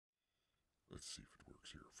Let's see if it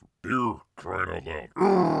works here. For beer, crying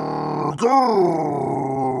out loud.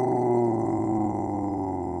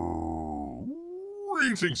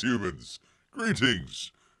 Greetings, humans.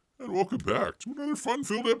 Greetings. And welcome back to another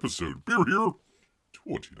fun-filled episode. Beer here,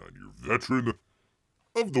 29-year veteran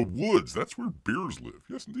of the woods. That's where bears live.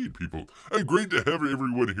 Yes, indeed, people. And great to have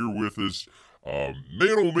everyone here with us. Man,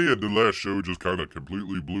 oh man, the last show just kind of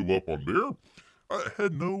completely blew up on bear. I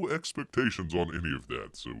had no expectations on any of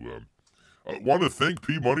that, so I want to thank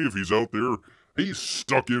P Money if he's out there. He's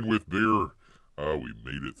stuck in with bear. We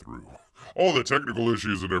made it through all the technical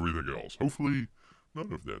issues and everything else. Hopefully,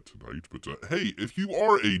 none of that tonight. But hey, if you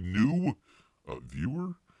are a new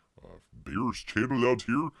viewer, Bear's channel out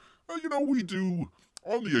here, you know, we do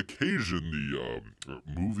on the occasion the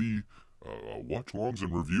movie watch-alongs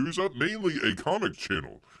and reviews. Mainly a comics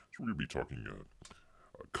channel. So we're gonna be talking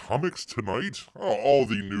comics tonight. All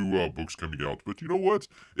the new books coming out. But you know what?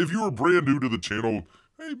 If you are brand new to the channel,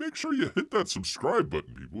 hey, make sure you hit that subscribe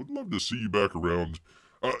button, people. Would love to see you back around.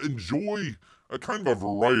 Enjoy a kind of a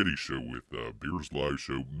variety show with Beer's live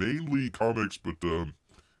show. Mainly comics, but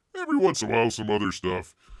every once in a while some other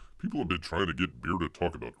stuff. People have been trying to get Beer to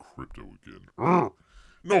talk about crypto again.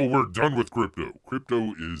 No, we're done with crypto.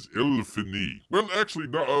 Crypto is el fini. Well, actually,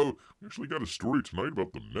 no. We actually got a story tonight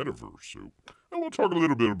about the Metaverse, so we'll talk a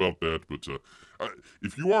little bit about that. But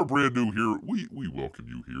if you are brand new here, we welcome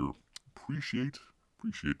you here. Appreciate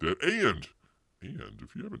that. And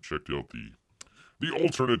if you haven't checked out the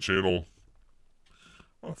alternate channel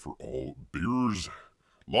for all Beer's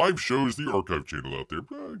live shows, the archive channel out there,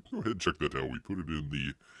 go ahead and check that out. We put it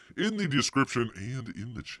in the description and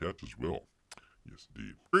in the chat as well. Yes,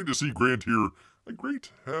 indeed. Great to see Grant here. Great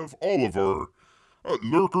to have all of our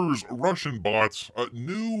lurkers, Russian bots,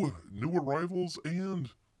 new arrivals, and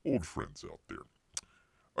old friends out there.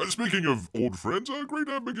 Speaking of old friends, great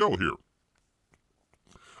to have Miguel here.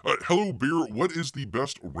 Hello, Beer. What is the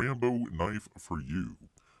best Rambo knife for you?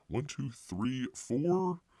 1, 2, 3,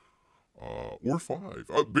 4, or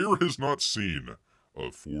 5? Beer has not seen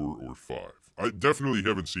 4 or 5. I definitely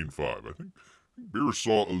haven't seen 5. I think Beer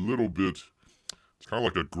saw a little bit. It's kind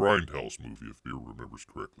of like a Grindhouse movie, if Beer remembers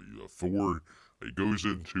correctly. 4, it goes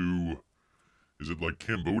into, is it like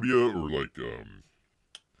Cambodia or like,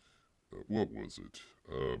 what was it?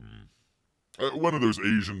 One of those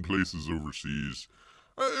Asian places overseas.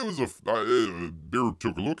 It was Beer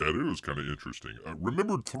took a look at it. It was kind of interesting.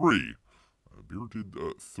 Remembered 3. Beer did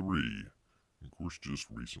 3. Of course, just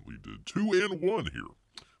recently did 2 and 1 here.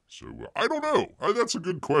 So, I don't know. That's a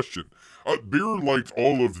good question. Beer liked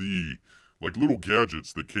all of the little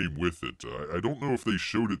gadgets that came with it. I don't know if they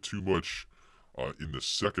showed it too much in the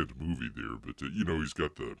second movie there, but you know, he's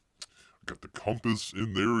got the compass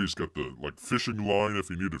in there. He's got the fishing line if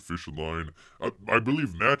he needed fishing line. I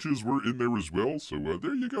believe matches were in there as well. So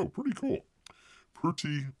there you go. Pretty cool.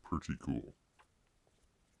 Pretty cool.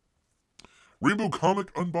 Rainbow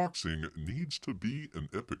comic unboxing needs to be an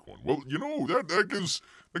epic one. Well, you know, that gives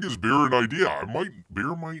Bear an idea.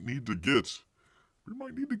 Bear might need to get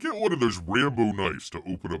one of those Rambo knives to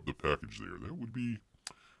open up the package there. That would be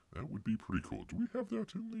pretty cool. Do we have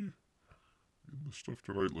that in the stuff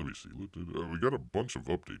tonight? Let me see. We got a bunch of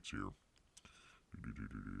updates here.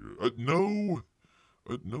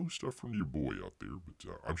 No stuff from your boy out there, but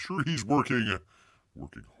I'm sure he's working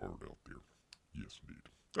hard out there. Yes, indeed.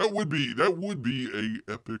 That would be a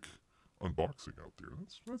epic unboxing out there.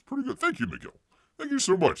 That's pretty good. Thank you, Miguel. Thank you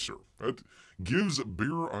so much, sir. That gives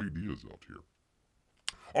Bear ideas out here.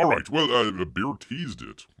 All right, well, Bear teased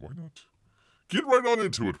it. Why not get right on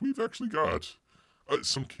into it? We've actually got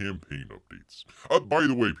some campaign updates. By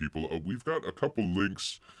the way, people, we've got a couple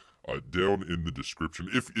links down in the description.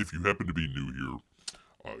 If you happen to be new here,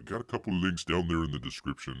 got a couple links down there in the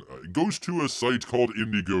description. It goes to a site called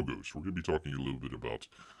Indiegogo. So we're going to be talking a little bit about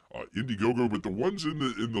Indiegogo, but the ones in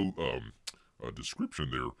the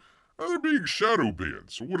description there, they're being shadow banned.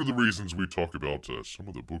 So one of the reasons we talk about some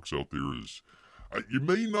of the books out there is you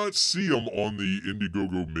may not see them on the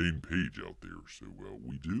Indiegogo main page out there. So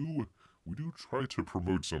we do try to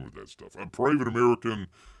promote some of that stuff. Private American,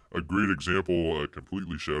 a great example,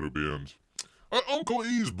 completely shadow banned. Uncle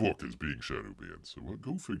E's book is being shadow banned, so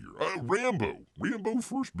go figure. Rambo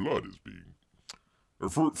First Blood is being, or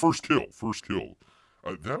First Kill.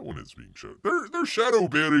 That one is being shadow. They're shadow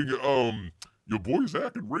banning your boy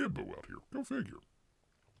Zach and Rambo out here. Go figure.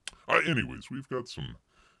 Anyways, we've got some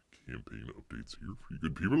campaign updates here for you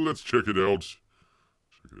good people. Let's check it out.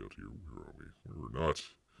 Check it out here. Where are we? We're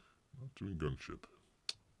not doing gunship.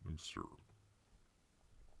 No sir.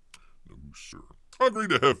 No sir. Great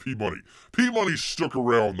to have P Money. P Money stuck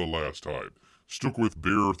around the last time. stuck with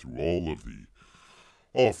Bear through all of the,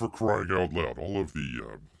 oh, for crying out loud, all of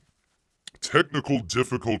the technical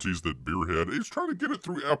difficulties that Bear had. He's trying to get it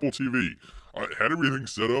through Apple TV. I had everything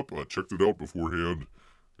set up, I checked it out beforehand.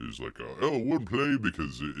 He's like, it wouldn't play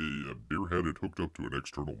because Bear had it hooked up to an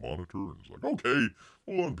external monitor. And it's like, okay,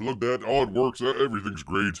 we'll unplug that. Oh, it works. Everything's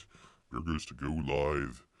great. Bear goes to go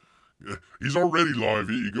live. Yeah, he's already live.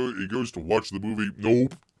 He goes to watch the movie.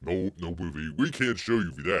 Nope, no movie. We can't show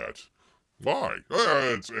you that. Why?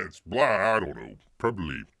 It's blah. I don't know.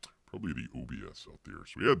 Probably the OBS out there.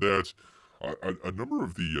 So we had that. A number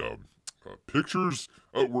of the pictures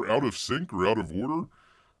were out of sync or out of order.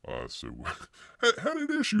 So had an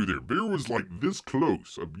issue there. Bear was like this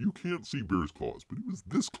close. You can't see Bear's claws, but he was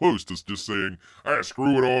this close to just saying,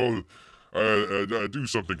 screw it all. Do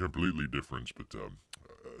something completely different. But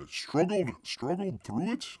struggled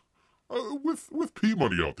through it with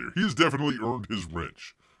P-Money out there. He's definitely earned his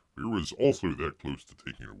wrench. Bear was also that close to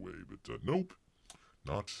taking it away, but nope,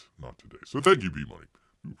 not today. So thank you, P-Money.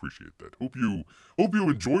 We appreciate that. Hope you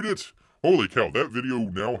enjoyed it. Holy cow, that video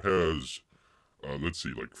now has, let's see,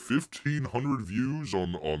 like 1,500 views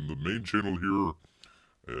on the main channel here,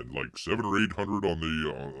 and like 700 or 800 on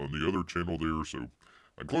the other channel there. So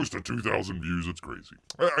I'm close to 2,000 views. It's crazy.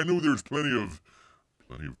 I know there's plenty of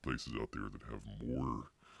places out there that have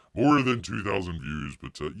more than 2,000 views,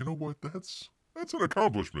 but you know what? That's an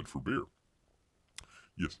accomplishment for Bear.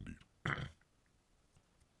 Yes, indeed.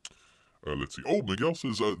 Let's see. Oh, Miguel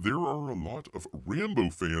says there are a lot of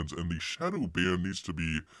Rambo fans, and the shadow ban needs to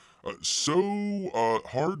be so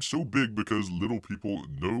hard, so big, because little people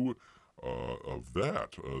know of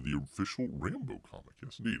that. The official Rambo comic.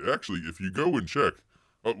 Yes, indeed. Actually, if you go and check,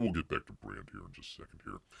 we'll get back to Brand here in just a second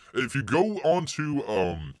here. If you go onto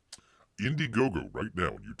Indiegogo right now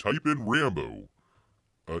and you type in Rambo,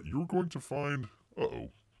 you're going to find.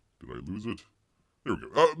 Uh-oh, did I lose it? There we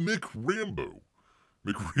go.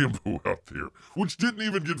 Rambo out there, which didn't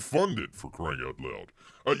even get funded, for crying out loud.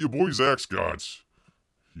 Your boy Zach's got,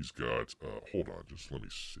 hold on, just let me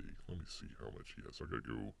see how much he has. I gotta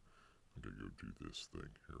go do this thing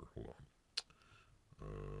here, hold on.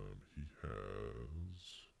 He has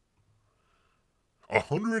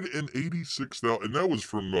 186,000, and that was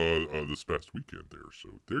from this past weekend there,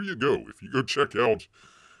 so there you go. If you go check out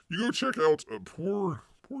poor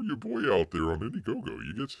your boy out there on Indiegogo,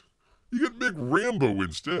 you get Mick Rambo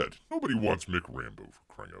instead. Nobody wants Mick Rambo, for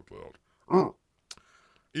crying out loud.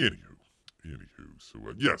 Anywho,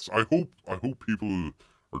 so yes, I hope people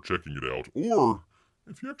are checking it out. Or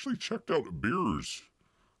if you actually checked out Bear's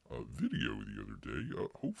video the other day,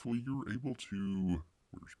 hopefully you're able to.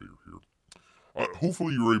 Where's Bear here?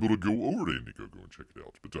 Hopefully you're able to go over to Indiegogo and check it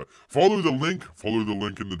out. But follow the link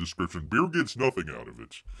in the description. Bear gets nothing out of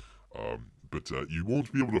it, but you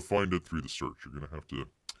won't be able to find it through the search. You're gonna have to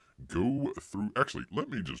go through. Actually, let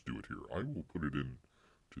me just do it here. I will put it in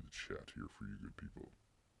to the chat here for you good people.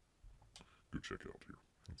 Go check out here.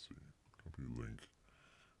 Let's see. Copy link.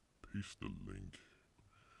 Paste the link.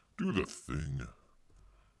 Do the thing.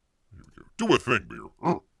 Here we go. Do a thing, Bear.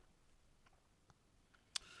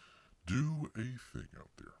 Do a thing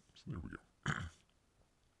out there. So there we go.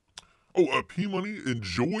 Oh, P-Money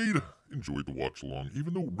enjoyed the watch along,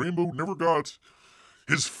 even though Rambo never got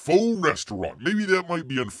his faux restaurant. Maybe that might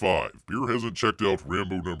be in 5. Bear hasn't checked out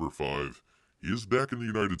Rambo number 5. He is back in the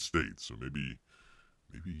United States, so maybe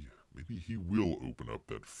he will open up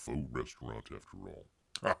that faux restaurant after all.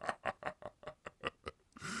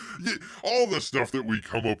 Yeah, all the stuff that we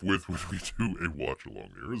come up with when we do a watch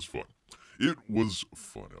along there is fun. It was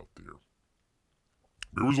fun out there.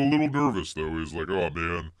 Bear was a little nervous though. He was like, oh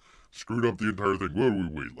man, screwed up the entire thing. What do we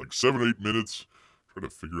wait? Like 7-8 minutes? Try to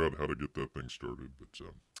figure out how to get that thing started. But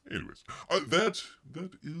anyways, that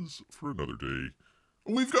is for another day.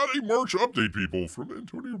 We've got a March update, people, from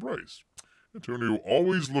Antonio Bryce. Antonio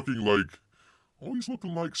always looking like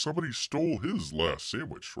somebody stole his last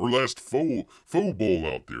sandwich or last faux bowl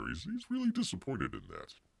out there. He's really disappointed in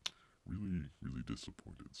that. Really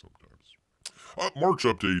disappointed sometimes. March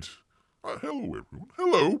update. Hello everyone.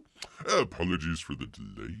 Hello. Apologies for the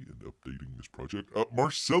delay in updating this project.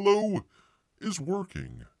 Marcelo is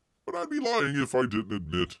working, but I'd be lying if I didn't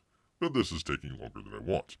admit that this is taking longer than I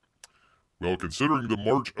want. Well, considering the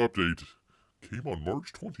March update came on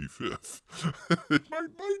March 25th, it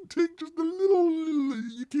might take just a little,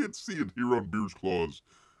 you can't see it here on Bear's Claws,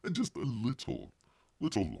 and just a little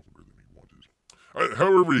longer than he wanted.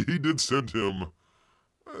 However, he did send him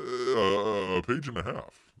a page and a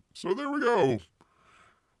half. So there we go.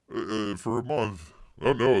 For a month.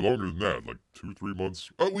 Oh no, longer than that, like 2 or 3 months.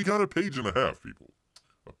 Oh, we got a page and a half, people.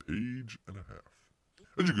 A page and a half.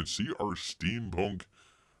 As you can see, our steampunk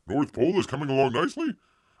North Pole is coming along nicely.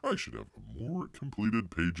 I should have more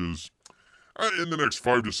completed pages. In the next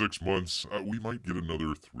 5 to 6 months, we might get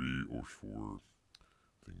another 3 or 4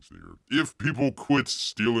 things there. If people quit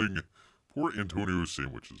stealing poor Antonio's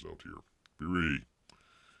sandwiches out here. Very,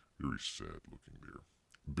 very sad looking there.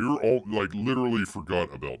 Beer literally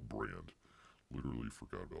forgot about Brand. Literally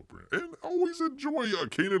forgot about Brand. And always enjoy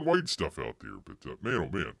Canaan White stuff out there. But man, oh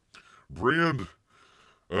man. Brand,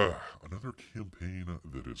 another campaign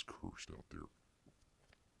that is cursed out there.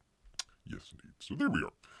 Yes, indeed. So there we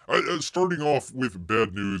are. Starting off with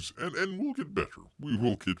bad news, and we'll get better. We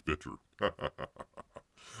will get better.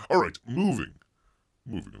 All right, moving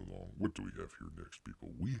along. What do we have here next,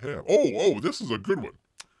 people? We have... Oh, this is a good one.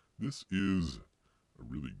 This is a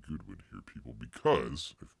really good one here, people,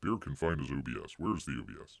 because if Bear can find his OBS, where's the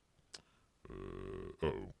OBS?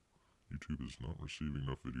 Uh-oh. YouTube is not receiving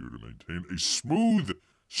enough video to maintain a smooth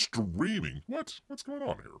streaming. What's going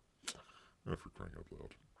on here? For crying out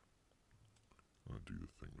loud. Do the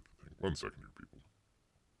thing with the thing. 1 second here, people.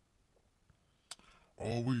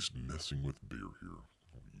 Always messing with Bear here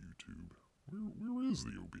on YouTube. Where is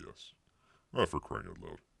the OBS? For crying out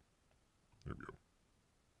loud. There we go.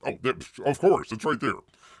 Oh, there, of course, it's right there.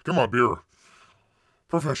 Come on, Bear.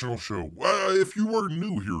 Professional show. If you are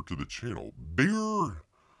new here to the channel, Bear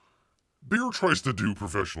tries to do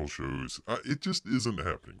professional shows. It just isn't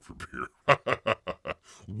happening for Bear.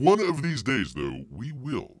 One of these days, though, we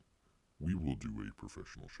will do a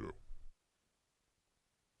professional show.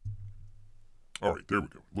 All right, there we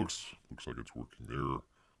go. Looks like it's working there.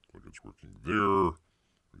 Looks like it's working there.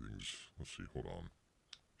 Everything's, let's see, hold on.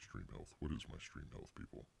 Stream health. What is my stream health,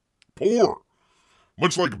 people? Poor!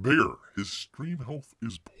 Much like Bear, his stream health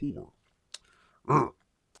is poor.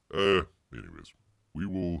 Anyways, we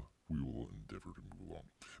will endeavor to move along.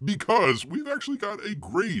 Because we've actually got a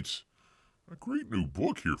great new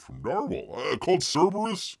book here from Narwhal, called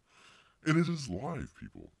Cerberus. And it is live,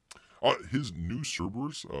 people. His new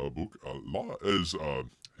Cerberus book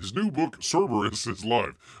his new book Cerberus is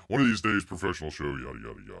live. One of these days, professional show, yada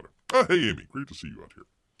yada yada. Hey Amy, great to see you out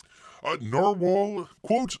here. Narwhal,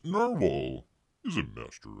 quote, Narwhal is a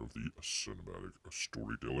master of the cinematic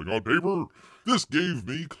storytelling on paper. This gave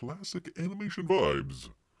me classic animation vibes,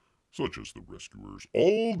 such as The Rescuers,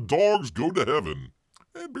 All Dogs Go to Heaven,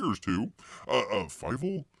 and Bears too.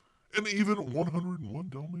 Fievel. And even 101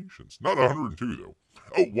 Dalmatians. Not 102, though.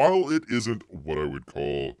 While it isn't what I would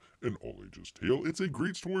call an all-ages tale, it's a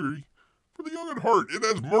great story for the young at heart. It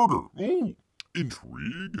has murder,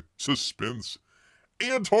 intrigue, suspense,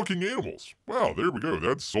 and talking animals. Wow, there we go.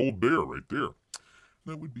 That's Soul Bear right there.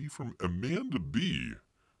 That would be from Amanda B.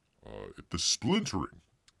 At the Splintering.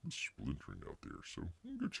 The Splintering out there. So,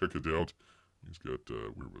 go check it out. He's got,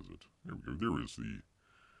 where was it? There we go. There is the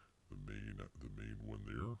main one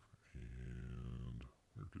there. And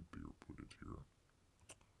where did Bear put it here?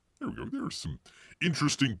 There we go. There are some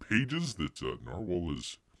interesting pages that Narwhal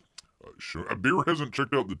is shown. Bear hasn't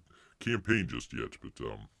checked out the campaign just yet, but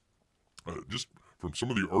just from some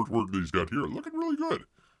of the artwork that he's got here, looking really good.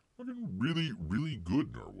 Looking really, really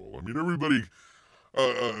good, Narwhal. I mean, everybody,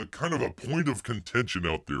 kind of a point of contention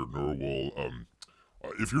out there, Narwhal.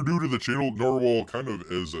 If you're new to the channel, Narwhal kind of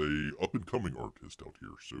as a up-and-coming artist out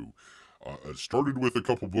here, so... I started with a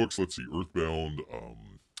couple books. Let's see, Earthbound,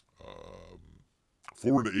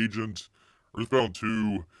 Foreign Agent, Earthbound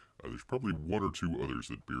 2. There's probably 1 or 2 others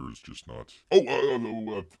that Bear is just not...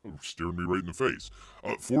 staring me right in the face.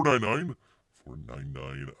 499.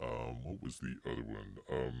 499. What was the other one?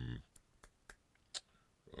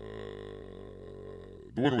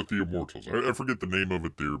 The one with the Immortals. I forget the name of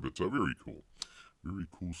it there, but very cool. Very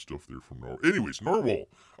cool stuff there from Narwhal. Anyways, Narwhal,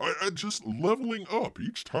 just leveling up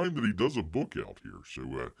each time that he does a book out here.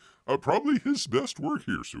 So, probably his best work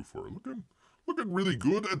here so far. Looking really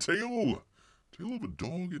good. A tale of a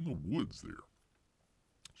dog in the woods there.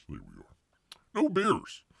 So there we are. No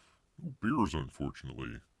bears. No bears,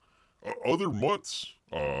 unfortunately. Other mutts,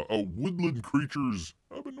 woodland creatures,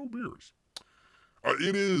 but no bears.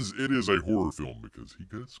 It is a horror film because he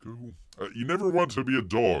does go... you never want to be a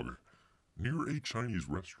dog near a Chinese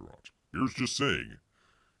restaurant. Here's just saying,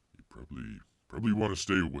 you probably want to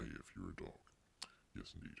stay away if you're a dog.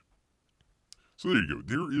 Yes, indeed. So there you go.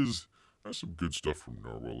 There is some good stuff from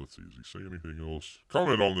Narwhal. Let's see, does he say anything else?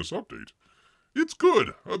 Comment on this update. It's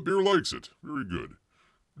good. Bear likes it. Very good.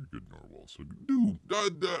 Very good, Narwhal. So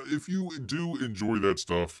if you do enjoy that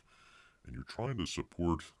stuff, and you're trying to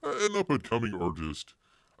support an up-and-coming artist,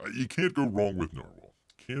 you can't go wrong with Narwhal.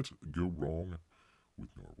 Can't go wrong with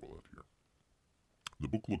Narwhal out here. The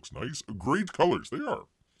book looks nice. Great colors. They are.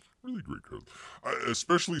 Really great colors.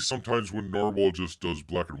 Especially sometimes when Narwhal just does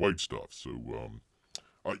black and white stuff. So,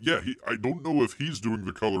 yeah, I don't know if he's doing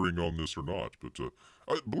the coloring on this or not, but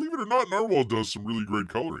believe it or not, Narwhal does some really great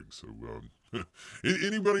coloring. So,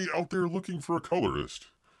 anybody out there looking for a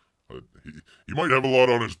colorist, he might have a lot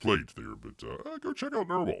on his plate there, but go check out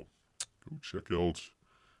Narwhal. Go check out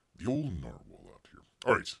the old Narwhal out here.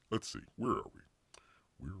 All right, let's see. Where are we?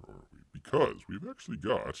 Where are we? Because we've actually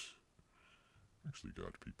got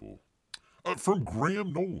people from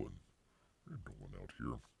Graham Nolan. Graham Nolan out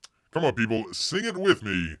here. Come on, people, sing it with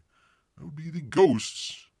me. That would be the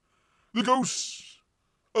ghosts of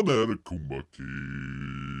Matecumbe.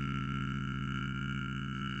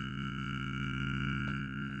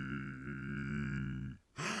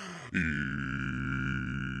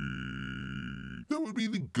 That would be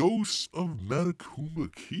the ghosts of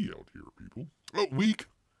Matecumbe out here, people. Week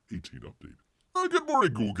 18 update. Good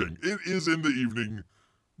morning, Ghoul Gang. It is in the evening,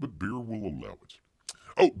 but beer will allow it.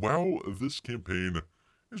 Oh, wow, this campaign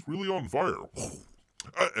is really on fire.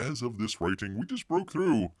 As of this writing, we just broke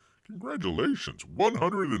through. Congratulations,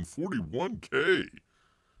 141K.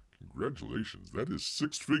 Congratulations, that is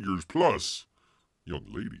 6 figures plus. Young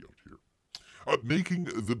lady out here. Making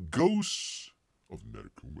the Ghosts of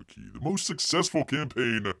Matecumbe, the most successful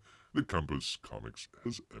campaign that Compass Comics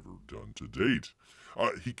has ever done to date.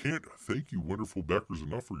 He can't thank you wonderful backers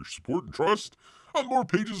enough for your support and trust. More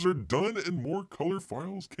pages are done and more color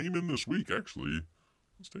files came in this week. Actually,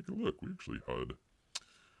 let's take a look. We actually had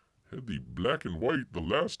the black and white the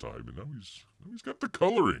last time, and now he's got the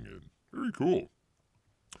coloring in. Very cool.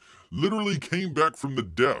 Literally came back from the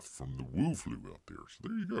death from the Woo flu out there. So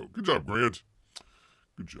there you go. Good job, Grant.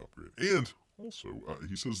 Good job, Grant. And also,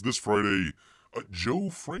 he says this Friday, Joe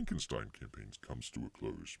Frankenstein campaign comes to a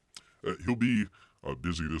close. He'll be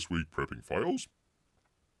busy this week prepping files.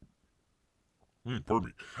 Pardon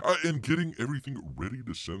me. And getting everything ready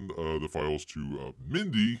to send the files to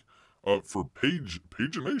Mindy for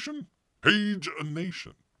Pagination?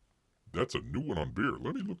 Pagination. That's a new one on Bear.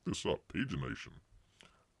 Let me look this up. Pagination.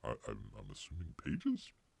 I'm assuming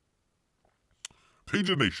pages?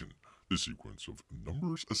 Pagination. The sequence of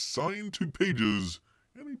numbers assigned to pages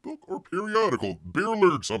in a book or periodical. Bear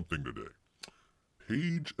learned something today.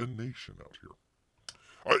 Pagination out here.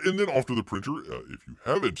 And then off to the printer. If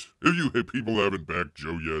you people haven't backed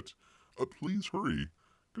Joe yet, please hurry,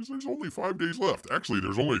 because there's only 5 days left. Actually,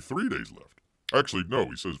 there's only 3 days left. Actually, no,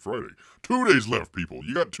 he says Friday. 2 days left, people.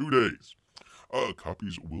 You got 2 days.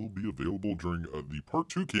 Copies will be available during the Part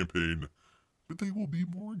 2 campaign, but they will be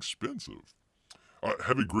more expensive.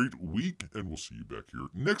 Have a great week, and we'll see you back here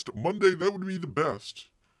next Monday. That would be the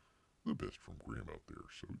best. The best from Graham out there.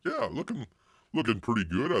 So, yeah, looking pretty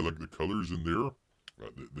good. I like the colors in there.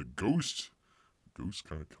 The ghosts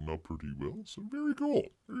kind of come out pretty well. So, very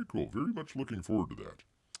cool. Very cool. Very much looking forward to that.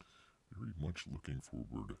 Very much looking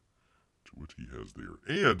forward to what he has there.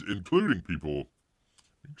 And including people,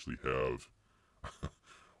 we actually have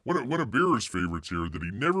one of Bear's favorites here that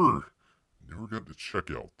he never got to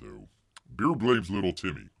check out, though. Bear blames little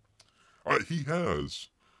Timmy. He has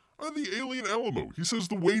the Alien Alamo. He says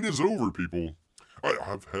the wait is over, people.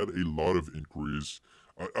 I've had a lot of inquiries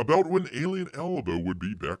about when Alien Alamo would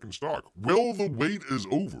be back in stock. Well, the wait is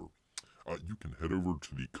over. You can head over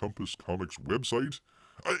to the Compass Comics website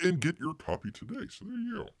and get your copy today. So there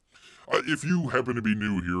you go. If you happen to be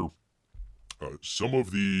new here, some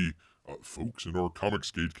of the folks in our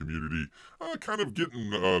Comicsgate community kind of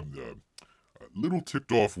getting little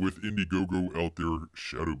ticked off with Indiegogo out there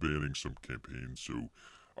shadow banning some campaigns. So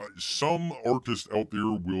some artists out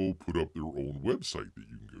there will put up their own website that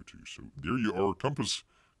you can go to. So there you are, Compass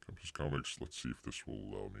Comics. Let's see if this will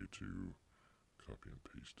allow me to copy and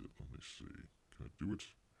paste it. Let me see. Can I do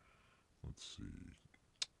it? Let's see.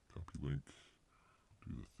 Copy link.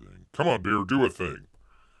 Do the thing. Come on, Bear, do a thing.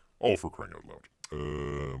 All for crying out loud.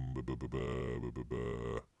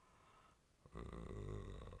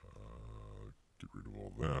 Get rid of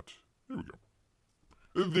all that. There we go.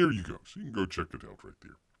 There you go. So you can go check it out right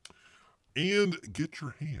there. And get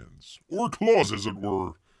your hands, or claws as it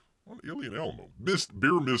were, on Alien Alamo.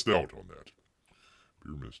 Bear missed out on that.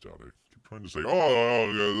 Bear missed out. I keep trying to say,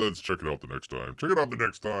 yeah, let's check it out the next time. Check it out the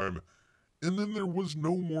next time. And then there was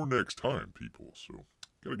no more next time, people. So,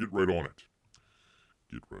 gotta get right on it.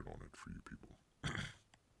 Get right on it for you people.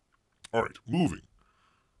 Alright, moving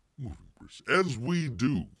as we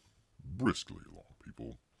do briskly along,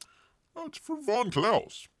 people. It's for Von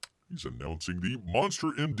Klaus. He's announcing the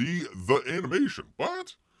Monster MD The Animation.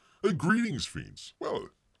 What? Greetings, fiends. Well,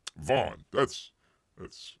 Von, that's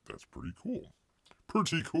pretty cool.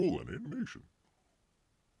 Pretty cool in animation.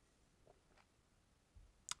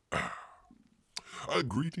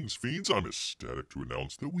 Greetings, fiends. I'm ecstatic to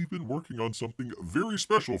announce that we've been working on something very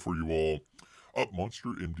special for you all, Monster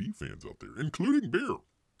MD fans out there, including Bear.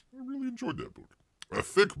 I really enjoyed that book. A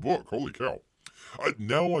thick book, holy cow.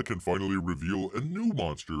 Now I can finally reveal a new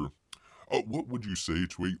monster. What would you say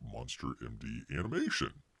to a Monster MD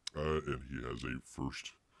animation? And he has a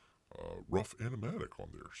first rough animatic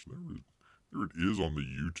on there. So there it is on the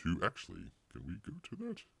YouTube. Actually, can we go to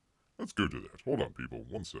that? Let's go to that. Hold on, people.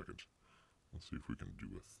 1 second. Let's see if we can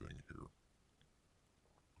do a thing here.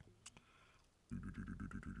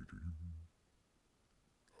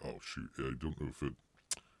 Oh, shoot. I don't know if it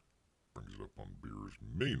brings it up on Beer's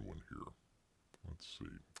main one here. Let's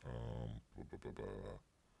see.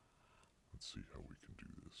 Let's see how we can do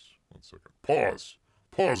this. 1 second. Pause!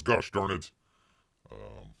 Pause, gosh darn it!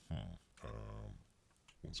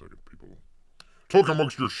 1 second, people. Talk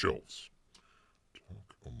amongst your shelves.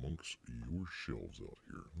 Talk amongst your shelves out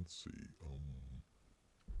here. Let's see.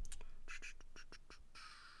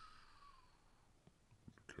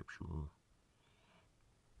 Capture.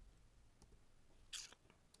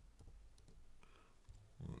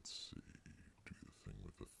 Let's see. Do the thing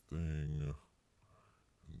with the thing.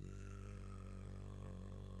 And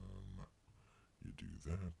then you do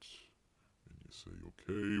that. And you say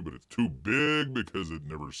okay, but it's too big because it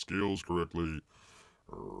never scales correctly.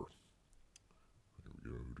 There we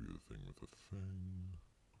go. Do the thing with the thing.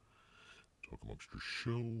 Talk amongst your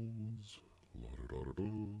shelves.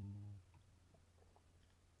 La-da-da-da-da.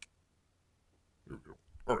 There we go.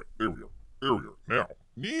 Alright, there we go. There we go. Now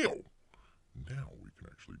we can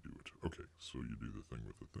actually do it. Okay, so you do the thing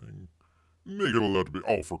with the thing. Make it allowed to be.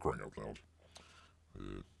 Oh, for crying out loud.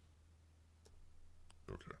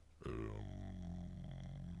 Okay.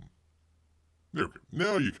 There we go.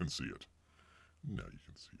 Now you can see it. Now you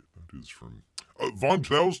can see it. That is from Von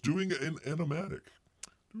Klaus doing an animatic.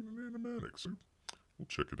 So we'll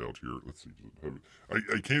check it out here. Let's see.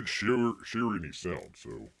 I can't share any sound,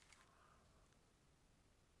 so.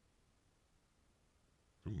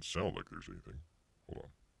 Doesn't sound like there's anything. Hold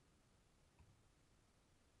on.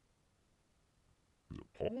 Is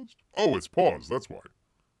it paused? Oh, it's paused. That's why.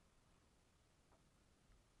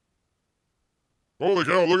 Holy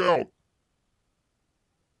cow, look out!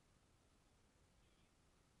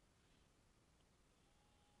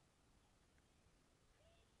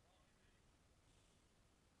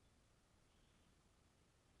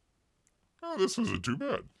 Oh, this isn't too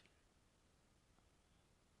bad.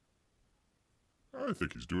 I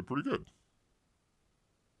think he's doing pretty good.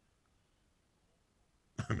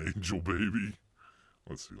 An angel baby.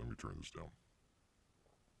 Let's see, let me turn this down.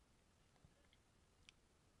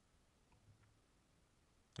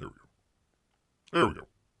 There we go. There we go.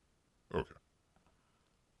 Okay.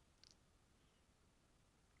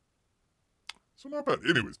 So not bad.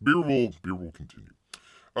 Anyways, beer will continue.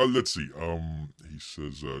 Let's see. He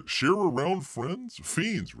says, share around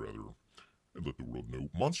fiends rather, and let the world know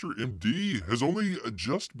Monster MD has only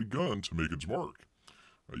just begun to make its mark.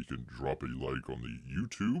 You can drop a like on the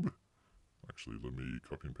YouTube. Actually, let me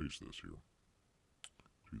copy and paste this here.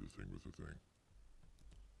 Do the thing with the thing.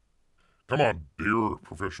 Come on, beer,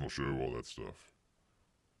 professional show, all that stuff.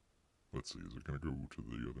 Let's see, is it going to go to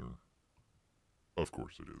the other? Of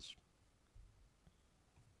course it is.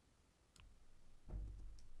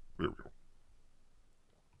 There we go.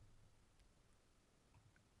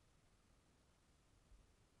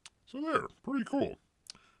 So there, pretty cool.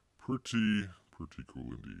 Pretty cool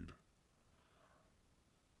indeed.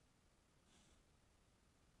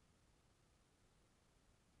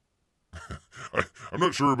 I'm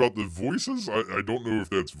not sure about the voices. I don't know if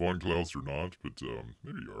that's Von Klaus or not, but there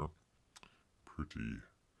you are. Pretty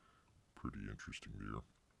interesting there.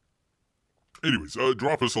 Anyways,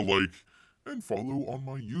 drop us a like and follow on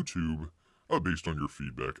my YouTube. Based on your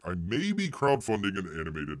feedback, I may be crowdfunding an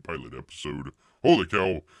animated pilot episode. Holy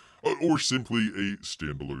cow! Or simply a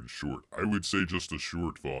standalone short. I would say just a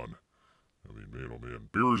short, Vaughn. I mean, man, oh man.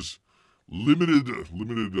 Bear's limited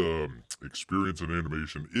experience in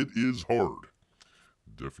animation. It is hard.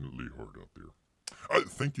 Definitely hard out there.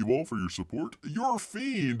 Thank you all for your support. Your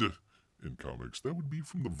fiend in comics. That would be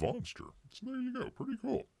from the Vonster. So there you go. Pretty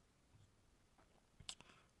cool.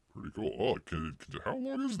 Pretty cool. Oh, how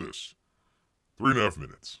long is this? 3.5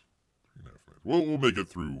 minutes. 3.5 minutes. We'll make it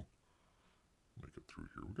through. Make it through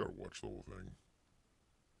here. We gotta watch the whole thing.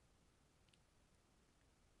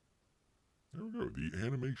 There we go. The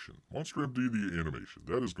animation. Monster MD, the animation.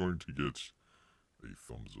 That is going to get a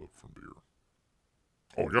thumbs up from Beer.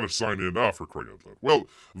 Oh, I gotta sign in. For crying out loud. Well,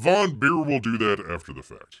 Von Beer will do that after the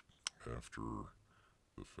fact. After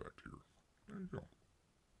the fact here. There you go.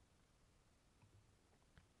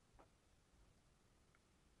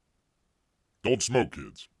 Don't smoke,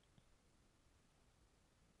 kids.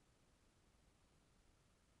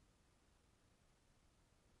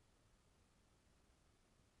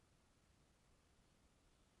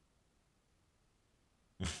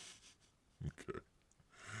 Okay.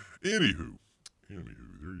 Anywho, there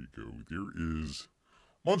you go. There is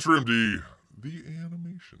Monster MD, the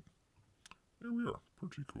animation. There we are.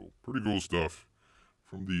 Pretty cool. Pretty cool stuff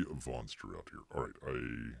from the Vonster out here. All right, I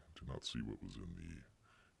did not see what was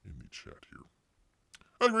in the chat here.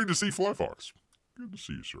 Great to see Fly Fox. Good to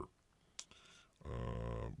see you, sir.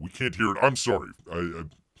 We can't hear it. I'm sorry.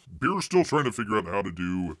 Beer's still trying to figure out how to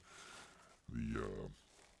do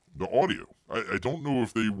the audio. I don't know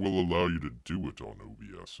if they will allow you to do it on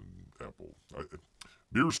OBS and Apple.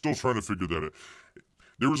 Beer's still trying to figure that out.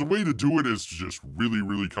 There was a way to do it. It's just really,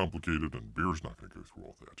 really complicated, and Beer's not going to go through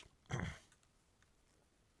all that.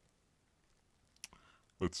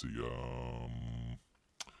 Let's see.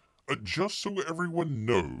 Just so everyone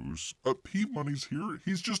knows, P-Money's here.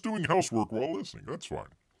 He's just doing housework while listening. That's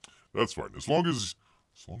fine. That's fine. As long as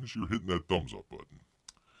you're hitting that thumbs up button.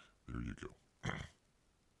 There you go.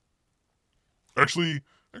 Actually,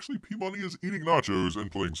 P-Money is eating nachos and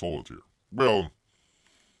playing solitaire. Well,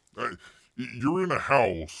 you're in a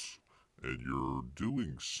house and you're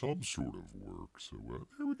doing some sort of work. So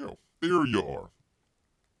there we go. There you are.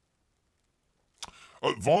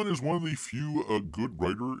 Vaughn is one of the few good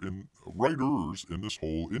writers in this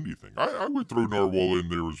whole indie thing. I would throw Narwhal in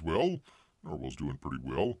there as well. Narwhal's doing pretty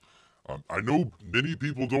well. I know many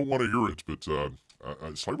people don't want to hear it, but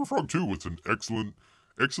Cyberfrog 2 was an excellent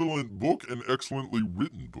book and excellently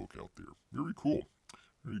written book out there. Very cool.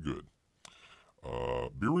 Very good.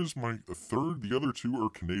 Beer is my third. The other two are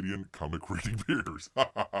Canadian comic reading beers.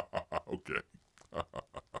 Okay.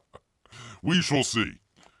 We shall see.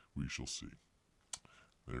 We shall see.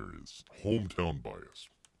 There it is. Hometown bias.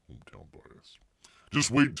 Hometown bias.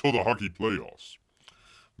 Just wait until the hockey playoffs.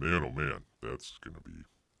 Man, oh man, that's gonna be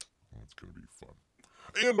fun.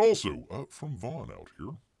 And also, from Vaughn out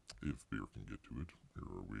here, if Beer can get to it. Here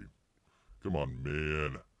are we. Come on,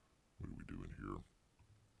 man. What are we doing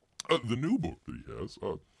here? The new book that he has.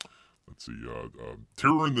 Let's see.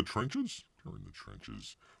 Terror in the Trenches. Terror in the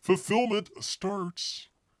Trenches. Fulfillment starts.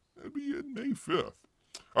 That'd be in May 5th.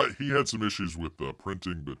 He had some issues with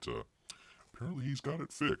printing, but apparently he's got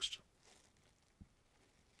it fixed.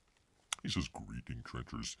 He says, greeting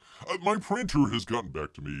trenchers. My printer has gotten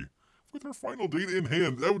back to me with our final date in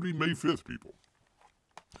hand. That would be May 5th, people.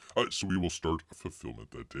 So we will start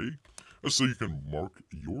fulfillment that day. So you can mark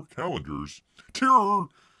your calendars. Terror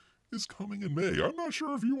is coming in May. I'm not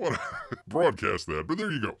sure if you want to broadcast that, but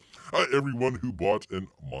there you go. Everyone who bought an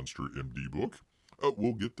Monster MD book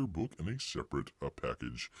will get their book in a separate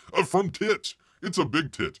package from Tit. It's a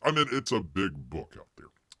big tit. I mean, it's a big book out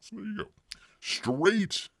there. So there you go.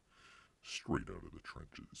 Straight out of the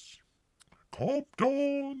trenches.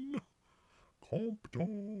 Compton.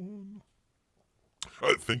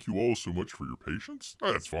 Thank you all so much for your patience.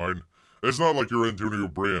 That's fine. It's not like you're Antonio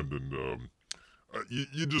Brand and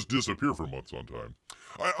you just disappear for months on time.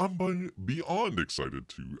 I'm beyond excited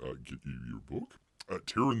to get you your book.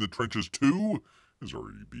 Terror in the Trenches 2 is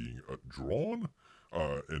already being drawn,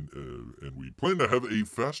 and we plan to have a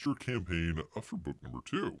faster campaign for book number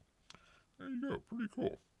 2. There you go, pretty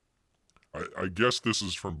cool. I guess this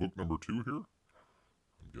is from book number 2 here.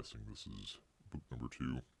 I'm guessing this is book number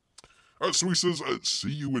 2. So he says,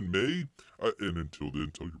 see you in May, and until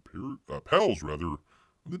then, tell your pals, rather,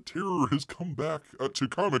 the terror has come back to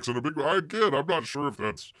comics in a big way. Again, I'm not sure if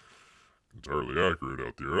that's entirely accurate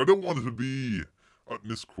out there. I don't want it to be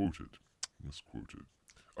misquoted.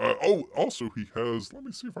 Also he has, let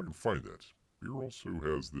me see if I can find that. Here also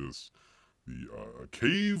has this, the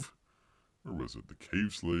cave, where was it? The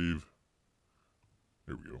Cave Slave.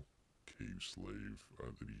 There we go. Cave Slave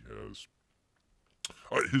that he has.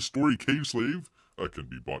 His story, Cave Slave, can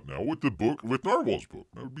be bought now with Narwhal's book.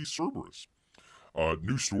 That would be Cerberus.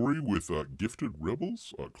 New story with Gifted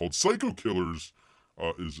Rebels called Psycho Killers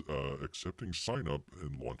is accepting sign-up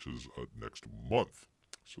and launches next month.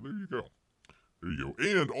 So there you go.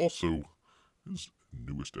 And also, his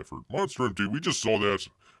newest effort, Monster MD. We just saw that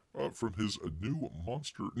from his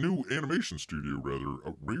new animation studio,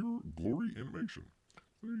 rather, Rare Glory Animation.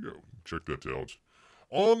 There you go. Check that out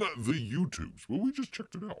on the YouTubes. Well, we just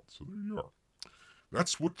checked it out, so there you are.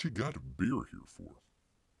 That's what you got Beer here for.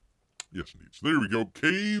 Yes, indeed. So there we go.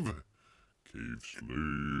 Cave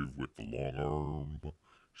Slave with the long arm.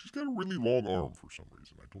 She's got a really long arm for some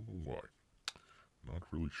reason. I don't know why. Not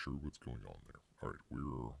really sure what's going on there. Alright, where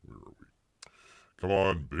are we? Come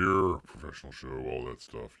on, Beer, professional show, all that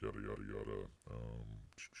stuff, yada, yada, yada.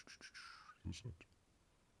 Who's that?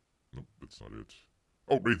 Nope, that's not it.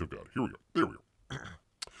 Oh, Wraith of God. Here we go. There we go.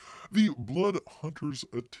 The Blood Hunters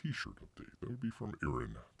a t-shirt update. That would be from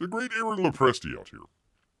Aaron. The great Aaron Lopresti out here.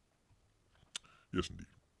 Yes, indeed.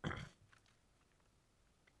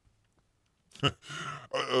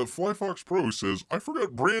 Flyfox Pro says, I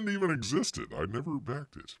forgot Brand even existed. I never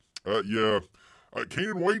backed it. Yeah.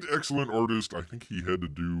 Kanan White, excellent artist. I think he had to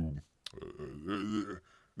do...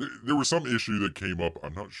 there was some issue that came up.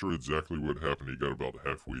 I'm not sure exactly what happened. He got about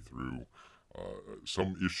halfway through.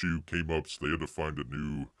 Some issue came up, so they had to find a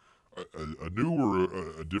new or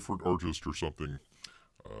a different artist or something.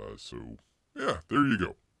 So, yeah, there you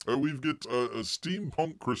go. We've got a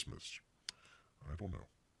steampunk Christmas. I don't know.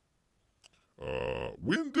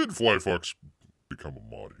 When did Flyfox become a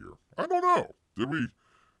mod here? I don't know.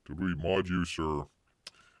 Did we mod you, sir?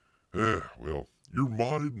 Well, you're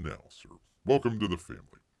modded now, sir. Welcome to the family.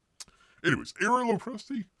 Anyways, Aaron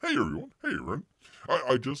Lopresti. Hey, everyone. Hey, Aaron.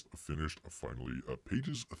 I just finished, finally,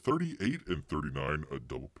 pages 38 and 39, a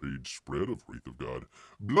double-page spread of Wraith of God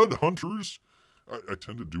Blood Hunters. I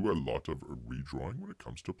tend to do a lot of redrawing when it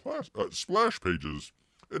comes to splash pages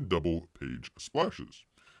and double-page splashes.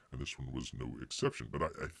 And this one was no exception. But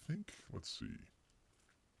I think, let's see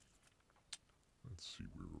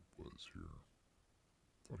where it was here.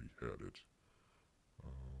 Thought he had it.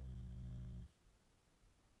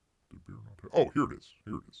 Did Bear not have? Oh, here it is.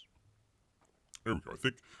 Here it is. There we go. I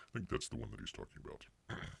think that's the one that he's talking about.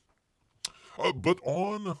 But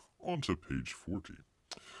on to page 40.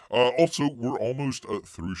 Also, we're almost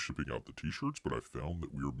through shipping out the t-shirts, but I found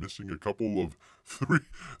that we are missing a couple of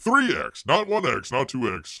 3X, not 1X, not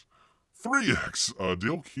 2X, 3X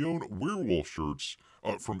Dale Keown werewolf shirts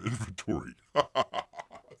from inventory.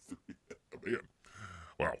 Man,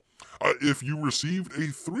 wow. If you received a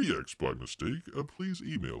 3X by mistake, please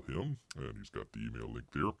email him, and he's got the email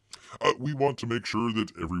link there. We want to make sure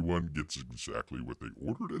that everyone gets exactly what they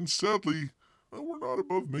ordered, and sadly, we're not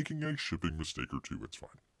above making a shipping mistake or two. It's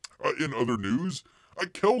fine. In other news,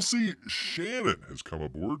 Kelsey Shannon has come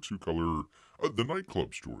aboard to color the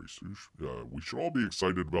nightclub stories. We should all be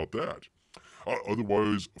excited about that.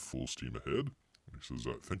 Otherwise, full steam ahead. He says,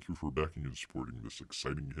 thank you for backing and supporting this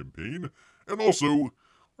exciting campaign. And also,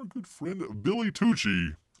 our good friend Billy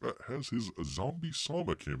Tucci has his Zombie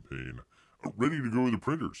Sama campaign ready to go to the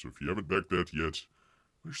printer. So if you haven't backed that yet,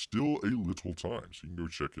 there's still a little time. So you can go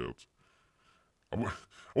check out. I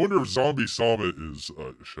wonder if Zombie Sama is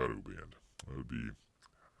shadow banned. That'd be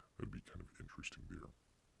kind of interesting there.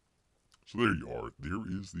 So there you are.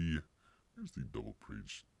 There's the double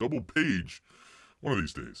page. One of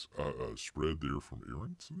these days, spread there from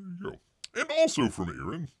Aaron. So there you go. And also from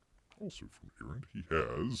Aaron, he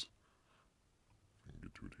has. I can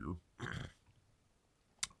get to it here.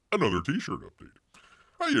 Another T-shirt update.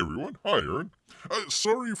 Hi everyone. Hi Aaron.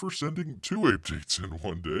 Sorry for sending 2 updates in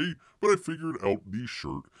one day, but I figured out the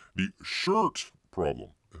shirt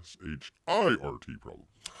problem. S-H-I-R-T problem.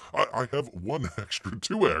 I have one extra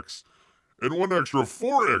 2X and one extra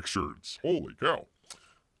 4X shirts. Holy cow.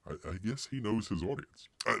 I guess he knows his audience.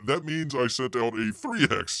 That means I sent out a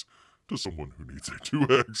 3X to someone who needs a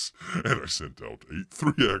 2X, and I sent out a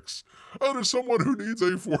 3X to someone who needs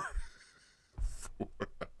a 4.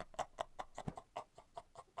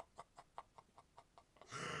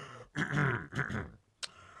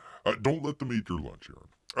 Don't let them eat your lunch, Aaron.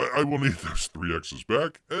 I will need those 3Xs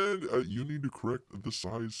back, and you need to correct the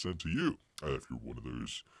size sent to you. If you're one of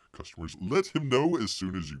those customers, let him know as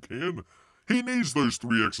soon as you can. He needs those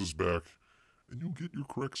 3Xs back, and you'll get your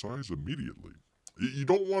correct size immediately. You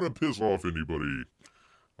don't want to piss off anybody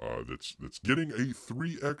that's getting a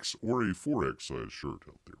 3X or a 4X size shirt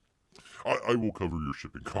out there. I will cover your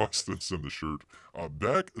shipping costs and send the shirt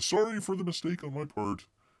back. Sorry for the mistake on my part.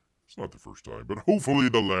 It's not the first time, but hopefully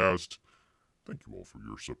the last. Thank you all for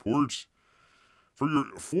your support. For your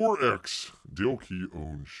 4X Dale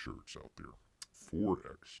Keown shirts out there.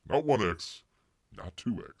 4X. Not 1X. Not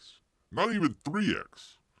 2X. Not even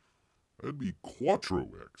 3X. That'd be Quattro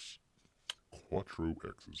X. Quattro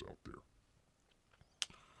X is out there.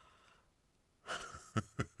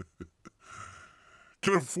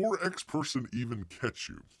 Can a 4X person even catch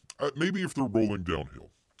you? Maybe if they're rolling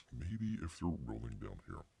downhill. Maybe if they're rolling down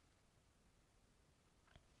here.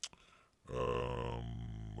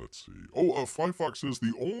 Let's see. Oh, Flyfox says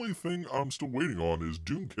the only thing I'm still waiting on is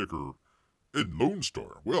Doomkicker and Lone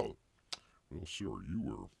Star. Well, sir, you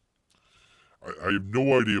were. I have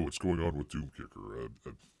no idea what's going on with Doomkicker.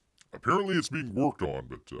 Apparently it's being worked on,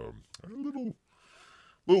 but a little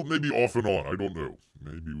maybe off and on. I don't know.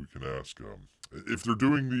 Maybe we can ask. If they're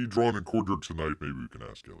doing the drawn and quartered tonight, maybe we can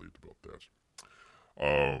ask Elliot about that.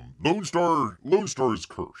 Lone Star is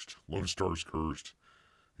cursed. Lone Star's cursed.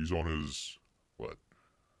 He's on his, what,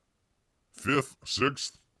 5th,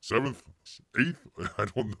 6th, 7th, 8th? I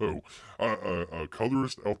don't know. A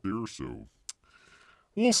colorist out there, so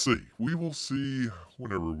we'll see. We will see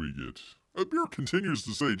whenever we get. Beer continues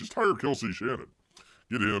to say, just hire Kelsey Shannon.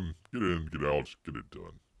 Get him, get in, get out, get it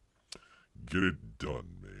done. Get it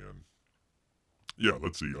done, man. Yeah,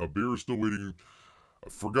 let's see. Beer is still waiting. I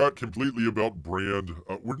forgot completely about Brand.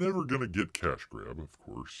 We're never going to get Cash Grab, of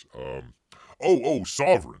course.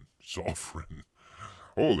 Sovereign. Sovereign.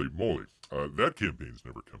 Holy moly. That campaign's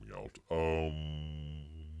never coming out.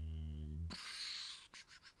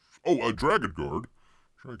 Dragonguard.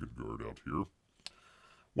 Dragonguard out here.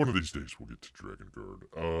 One of these days we'll get to Dragonguard.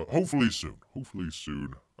 Hopefully soon. Hopefully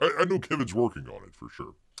soon. I know Kevin's working on it for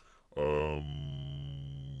sure.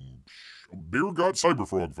 Bear got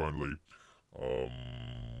Cyberfrog finally.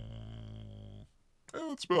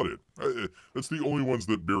 That's about it. That's the only ones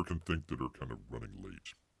that Bear can think that are kind of running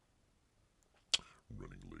late.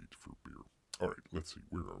 Running late for Bear. Alright, let's see.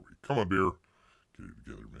 Where are we? Come on, Bear. Get it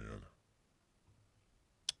together, man.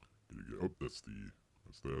 Get it together. Oh, that's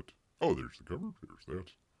that. Oh, there's the cover. There's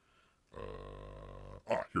that.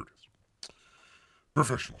 Here it is.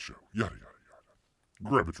 Professional show. Yada, yada, yada.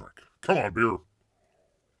 Grab a drink. Come on, Bear.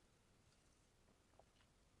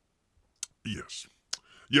 Yes.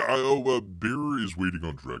 Yeah, Bear is waiting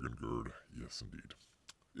on Dragonguard. Yes, indeed.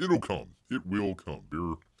 It'll come. It will come.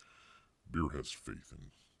 Bear has faith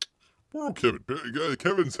in. Poor old Kevin.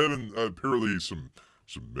 Kevin's having apparently some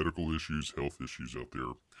medical issues, health issues out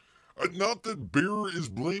there. Not that Bear is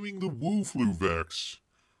blaming the Wu Flu vax,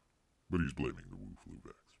 but he's blaming the Wu Flu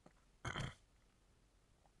vax.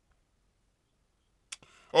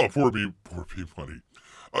 Oh, poor me money.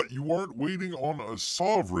 You aren't waiting on a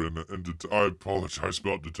Sovereign, and I apologize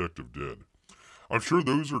about Detective Dead. I'm sure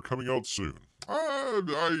those are coming out soon.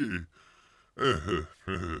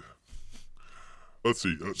 Let's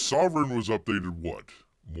see. Sovereign was updated, what?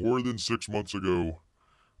 More than 6 months ago?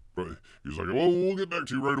 But he's like, well, we'll get back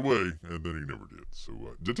to you right away. And then he never did.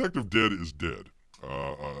 So, Detective Dead is dead.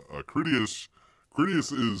 Critias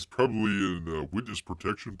is probably in a witness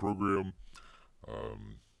protection program.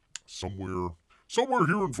 Somewhere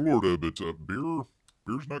here in Florida, but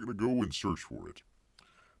Bear's not going to go and search for it.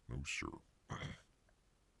 No, sir.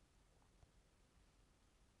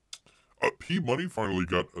 P Money finally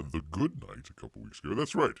got The Good Night a couple weeks ago.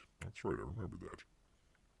 That's right. I remember that.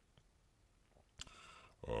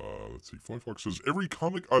 Let's see. Flyfox says, every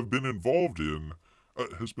comic I've been involved in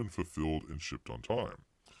has been fulfilled and shipped on time.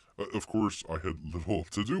 Of course, I had little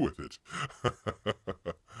to do with it.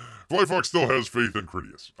 Flyfox still has faith in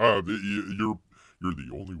Critias. You're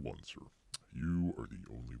the only one, sir. You are the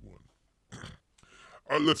only one.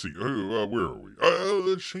 Let's see. Where are we?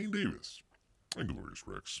 Shane Davis. Inglorious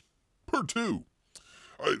Rex. Part 2.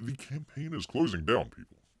 The campaign is closing down,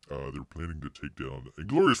 people. They're planning to take down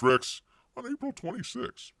Inglorious Rex on April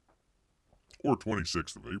 26th. Or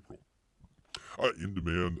 26th of April. In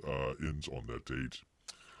Demand ends on that date.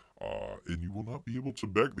 And you will not be able to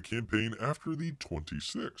back the campaign after the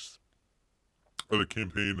 26th. The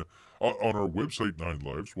campaign on our website, 9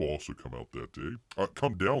 Lives, will also come out that day.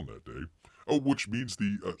 Come down that day. Which means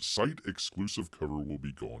the site-exclusive cover will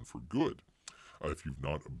be gone for good. If you've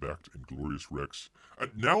not backed Inglorious Rex,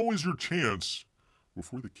 now is your chance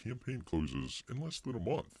before the campaign closes in less than a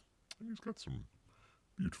month. And he's got some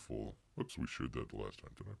beautiful... Oops, we showed that the last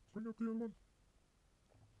time. Did I bring up the other one?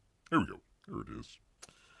 There we go. There it is.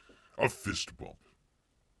 A fist bump.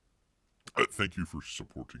 Thank you for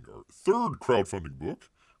supporting our 3rd crowdfunding book.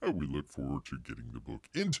 We look forward to getting the book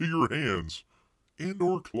into your hands and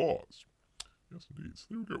or claws. Yes, indeed. So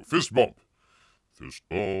there we go. Fist bump. Fist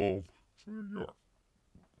bump. So there you are.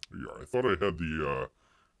 There you are. I thought I had the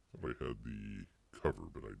cover,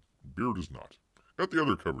 but Beer does not. Got the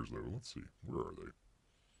other covers though. Let's see. Where are they?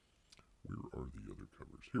 Where are the other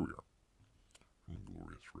covers? Here we are.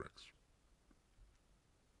 Inglorious Rex.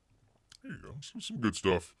 There you go. So some good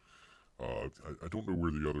stuff. I don't know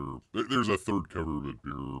where the other... There's a 3rd cover, but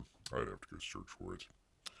Beer... I'd have to go search for it.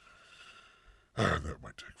 That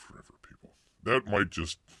might take forever, people. That might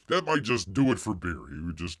just do it for Beer. He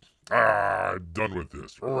would just... done with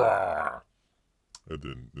this. And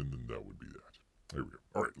then that would be that. There we go.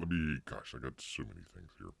 Alright, let me... Gosh, I got so many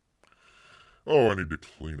things here. Oh, I need to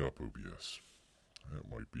clean up OBS. That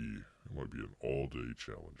might be an all-day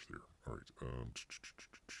challenge there. Alright,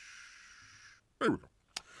 there we go.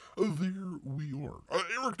 There we are.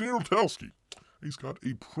 Eric Nanotowski. He's got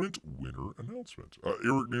a print winner announcement.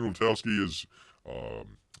 Eric Nanotowski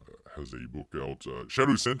has a book out,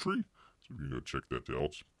 Shadow Sentry. So you go check that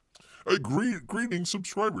out. Greeting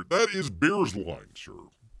subscriber. That is Bear's line, sir.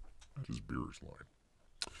 That is Bear's line.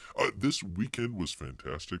 This weekend was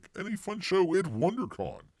fantastic and a fun show at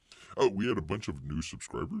WonderCon. We had a bunch of new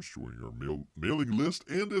subscribers joining our mailing list,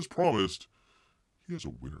 and as promised, he has a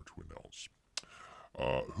winner to announce.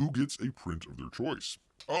 Who gets a print of their choice.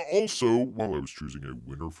 Also, while I was choosing a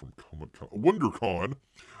winner from WonderCon,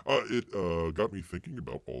 it got me thinking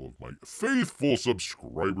about all of my faithful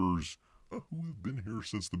subscribers who have been here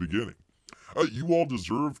since the beginning. You all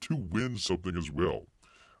deserve to win something as well.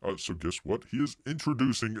 So guess what? He is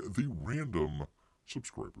introducing the random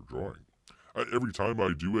subscriber drawing. Every time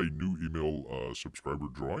I do a new email subscriber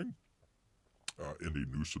drawing, and a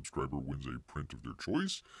new subscriber wins a print of their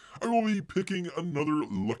choice, I will be picking another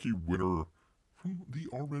lucky winner from the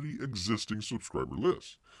already existing subscriber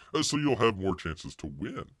list. So you'll have more chances to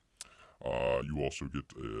win. You also get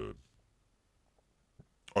to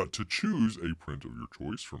choose a print of your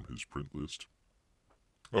choice from his print list.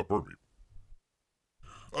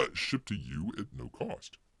 Shipped to you at no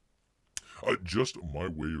cost. Just my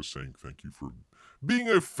way of saying thank you for being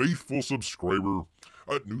a faithful subscriber.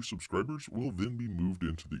 New subscribers will then be moved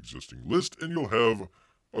into the existing list, and you'll have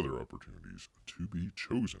other opportunities to be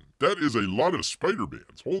chosen. That is a lot of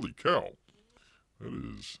Spider-Mans. Holy cow. That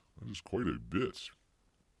is quite a bit.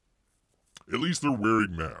 At least they're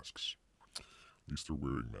wearing masks.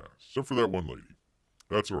 Except for that one lady.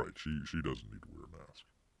 That's alright. She doesn't need to wear a mask.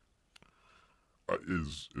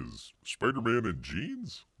 Is Spider-Man in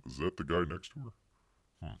jeans? Is that the guy next to her?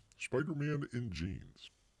 Spider-Man in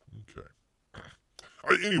jeans. Okay.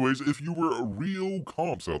 Anyways, if you were a real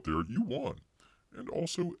comps out there, you won. And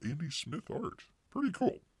also Andy Smith art. Pretty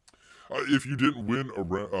cool. If you didn't win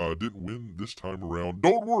this time around,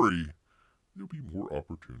 don't worry. There'll be more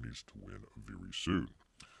opportunities to win very soon.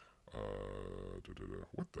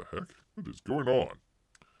 What the heck? What is going on?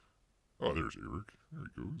 Oh, there's Eric. There he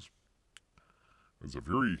goes. It's a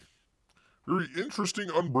very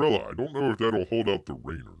interesting umbrella. I don't know if that'll hold out the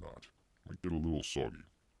rain or not. Might get a little soggy.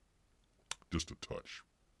 Just a touch.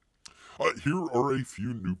 Here are a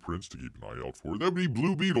few new prints to keep an eye out for. That would be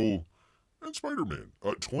Blue Beetle and Spider-Man.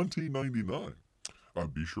 $20.99.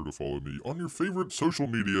 Be sure to follow me on your favorite social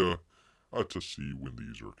media to see when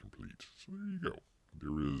these are complete. So there you go.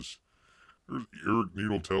 There's Eric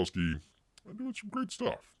Needletowski doing some great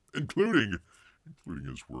stuff, including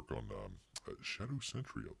his work on Shadow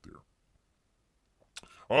Sentry out there.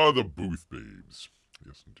 The Booth Babes.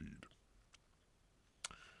 Yes, indeed.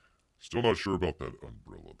 Still not sure about that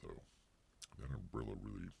umbrella, though. That umbrella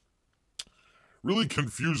really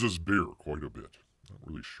confuses Bear quite a bit. Not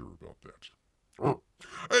really sure about that.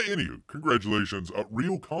 Anywho, congratulations.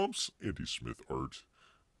 Real Comps, Andy Smith art.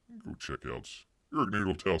 Go check out Eric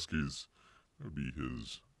Needletowski's. That would be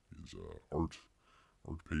his art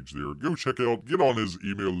page there. Go check out, get on his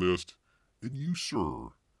email list, and you,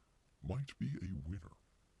 sir, might be a winner.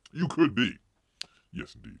 You could be.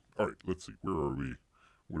 Yes, indeed. All right, let's see. Where are we?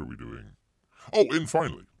 What are we doing? Oh, and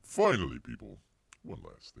finally, people, one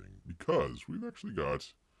last thing, because we've actually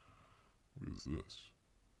got, what is this?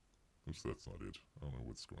 That's not it. I don't know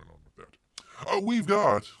what's going on with that. We've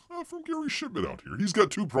got, from Gary Shipman out here. He's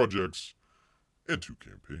got 2 projects and 2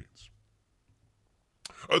 campaigns.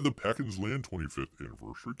 The Packins Land 25th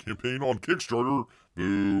Anniversary campaign on Kickstarter,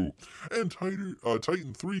 boo, and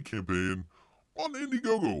Titan 3 campaign on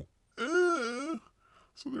Indiegogo.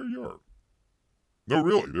 So there you are. No,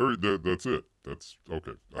 really, that's it. That's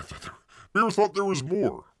okay. I thought there was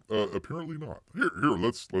more. Apparently not. Here,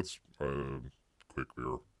 let's quick,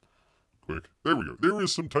 Bear. Quick. There we go. There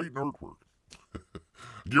is some Titan artwork.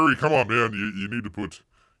 Gary, come on, man. You need to put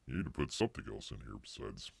something else in here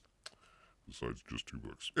besides just 2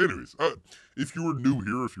 books. Anyways, if you were new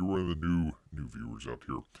here, if you're one of the new viewers out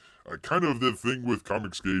here, kind of the thing with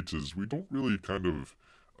Comicsgate is we don't really kind of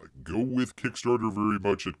go with Kickstarter very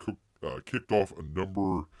much. It kicked off a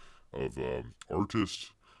number of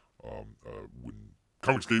artists when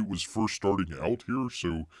Comicsgate was first starting out here,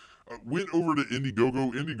 so went over to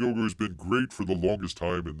Indiegogo. Indiegogo has been great for the longest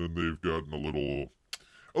time, and then they've gotten a little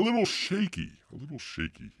shaky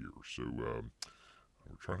here. So we're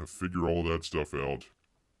trying to figure all that stuff out.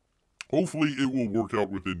 Hopefully it will work out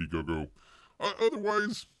with Indiegogo.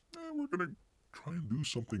 Otherwise, we're going to try and do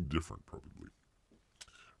something different, probably.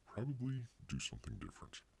 Do something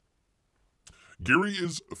different. Gary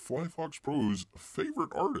is Fly Fox Pro's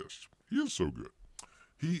favorite artist. He is so good.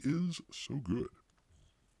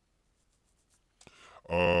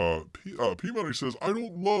 P-Money says, I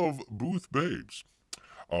don't love Booth Babes.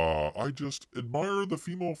 I just admire the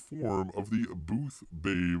female form of the Booth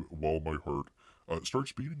Babe while my heart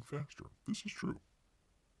starts beating faster. This is true.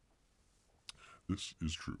 This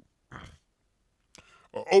is true.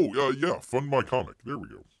 Yeah, fund my comic. There we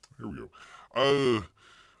go. Here we go.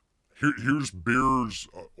 Here's Bear's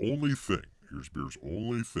only thing. Here's Bear's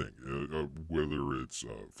only thing. Whether it's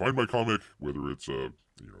find my comic, whether it's the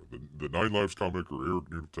Nine Lives comic or Eric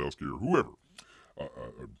Newtalski or whoever.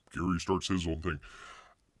 Gary starts his own thing.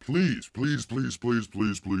 Please, please, please, please,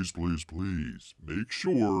 please, please, please, please, make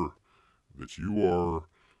sure that you are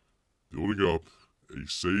building up a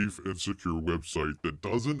safe and secure website that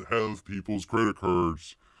doesn't have people's credit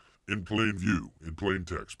cards in plain view, in plain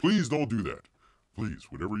text. Please don't do that. Please,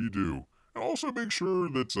 whatever you do. And also make sure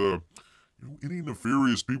that, any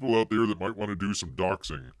nefarious people out there that might want to do some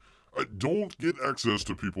doxing, don't get access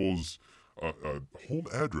to people's home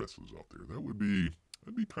addresses out there. That'd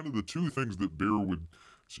be kind of the two things that Bear would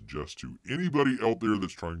suggest to anybody out there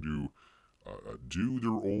that's trying to do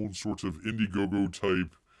their own sorts of Indiegogo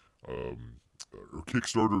type or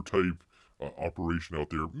Kickstarter type operation out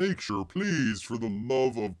there. Make sure, please, for the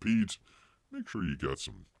love of Pete, make sure you got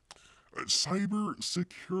some cyber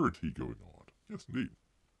security going on. Yes, indeed.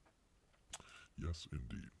 Yes,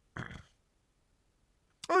 indeed.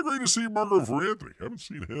 Great to see Marco for Anthony. Haven't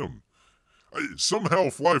seen him. Somehow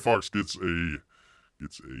Flyfox gets a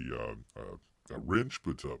wrench,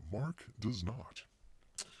 but Mark does not.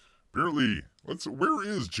 Apparently, where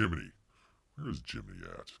is Jiminy? Where is Jiminy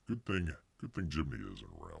at? Good thing Jiminy isn't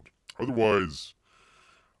around. Otherwise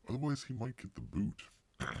he might get the boot.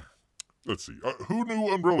 Let's see. Who knew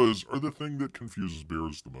umbrellas are the thing that confuses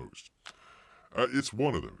bears the most? It's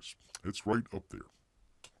one of those. It's right up there.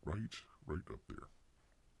 Right up there.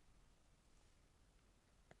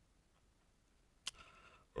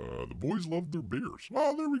 The boys love their bears.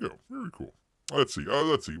 Oh, there we go. Very cool. Let's see.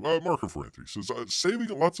 Marco for Anthony says, saving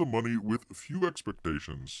lots of money with few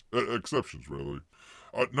exceptions, rather.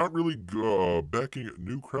 Not really backing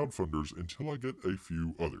new crowdfunders until I get a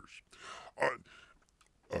few others.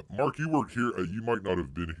 Mark, you weren't here. You might not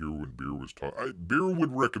have been here when Bear was talking. Bear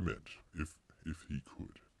would recommend, if he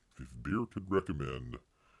could, if Bear could recommend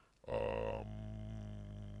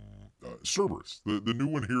Cerberus, the new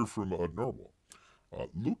one here from Narwhal.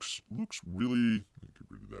 Looks really, get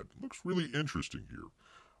rid of that. Looks really interesting here.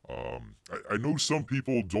 I know some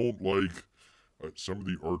people don't like some of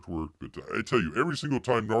the artwork, but I tell you, every single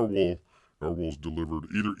time Narwhal's delivered,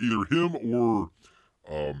 either him or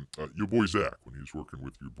your boy Zach, when he's working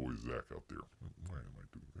with your boy Zach out there. Why am I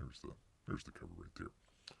doing? There's the cover right there.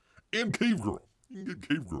 And Cave Girl. You can get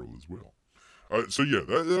Cave Girl as well. So yeah,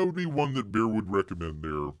 that would be one that Bear would recommend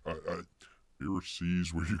there. Bear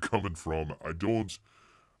sees where you're coming from. I'm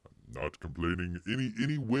not complaining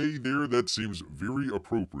any way there. That seems very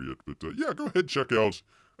appropriate. But yeah, go ahead, check out.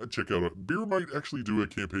 Bear might actually do a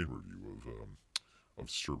campaign review of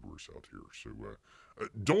Cerberus out here. So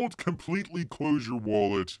don't completely close your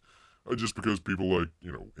wallet just because people like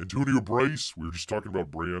Antonio Bryce. We were just talking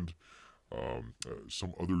about Brand.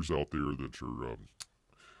 Some others out there that are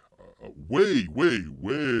way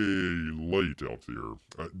late out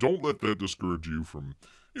there. Don't let that discourage you from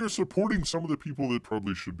supporting some of the people that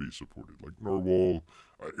probably should be supported, like Narwhal.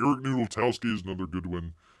 Eric Noodletowski is another good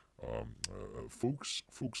one. Folks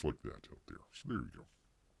like that out there. So there you go.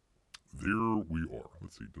 There we are.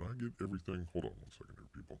 Let's see. Did I get everything? Hold on 1 second here,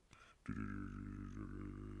 people.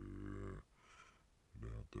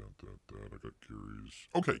 I got Gary's.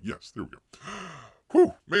 Okay, yes, there we go.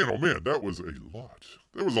 Whew, man, oh man, that was a lot.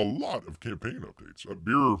 That was a lot of campaign updates.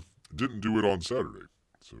 Beer didn't do it on Saturday,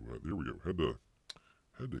 so there we go. Had to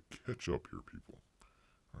catch up here, people.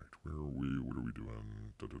 All right, where are we? What are we doing?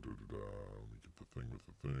 Let me get the thing with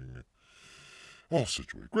the thing. All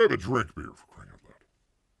situated. Grab a drink, Beer, for crying out loud.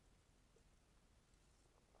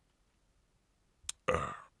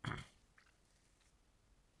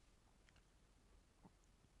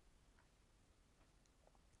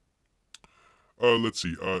 Let's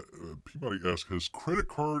see. Peabody asks, has credit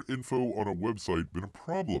card info on a website been a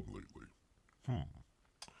problem lately?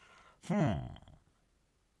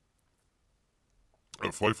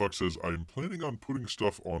 Flyfox says, I am planning on putting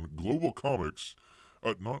stuff on Global Comics.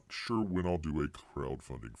 Not sure when I'll do a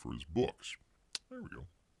crowdfunding for his books. There we go.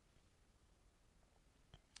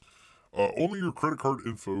 Only your credit card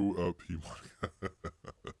info, Peabody.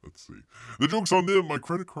 Let's see. The joke's on them. My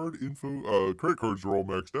credit cards are all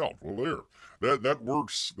maxed out. Well, there. That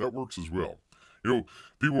works. That works as well.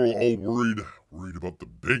 People are all worried about the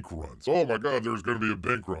bank runs. Oh my God, there's going to be a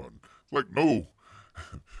bank run. It's like, no.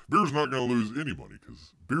 Bear's not going to lose any money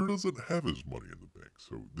because Bear doesn't have his money in the bank.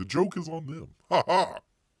 So the joke is on them. Ha ha.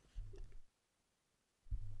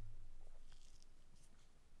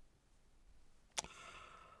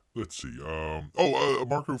 Let's see.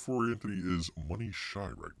 Marco Anthony is money shy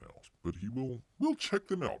right now, but will check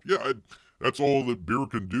them out. Yeah, that's all that Bear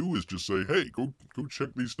can do is just say, hey, go check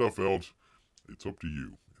these stuff out. It's up to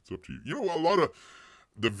you. It's up to you. You know, a lot of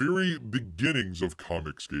the very beginnings of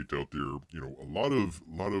Comicsgate out there, you know, a lot of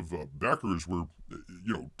backers were,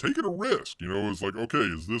 taking a risk. You know, it's like, okay,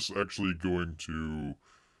 is this actually going to,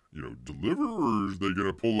 deliver, or is they going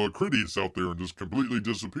to pull a Critias out there and just completely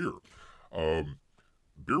disappear?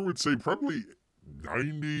 Bear would say probably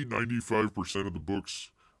 95% of the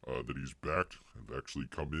books that he's backed have actually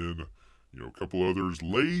come in. You know, a couple others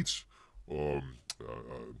late. Um,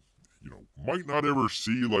 might not ever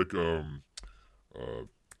see like uh,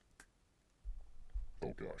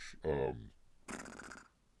 oh gosh,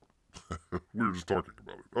 we were just talking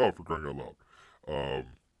about it. Oh, for crying out loud.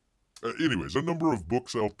 Anyways, a number of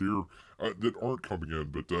books out there that aren't coming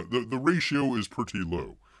in, but the ratio is pretty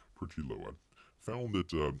low. Pretty low. I found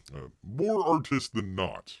that more artists than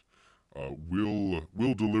not will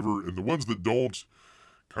deliver, and the ones that don't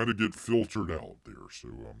kind of get filtered out there. So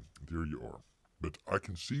there you are. But I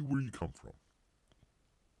can see where you come from.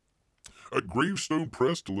 Gravestone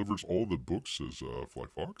Press delivers all the books, says Fly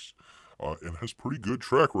Fox, and has pretty good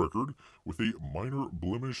track record with a minor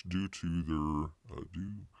blemish due to their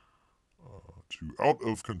to out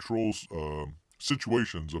of control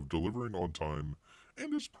situations of delivering on time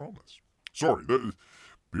and as promised. Sorry,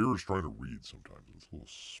 Beer is trying to read sometimes. It's a little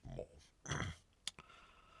small.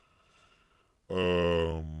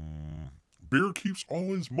 Bear keeps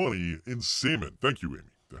all his money in salmon. Thank you,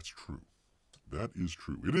 Amy. That's true. That is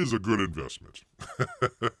true. It is a good investment.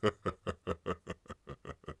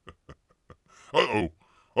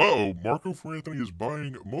 Marco Anthony is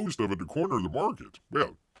buying most of it to corner the market.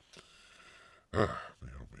 Well, man,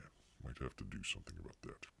 oh man. Might have to do something about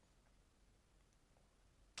that.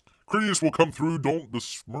 Critias will come through. Don't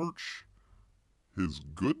besmirch his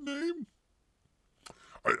good name.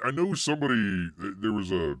 I know somebody. There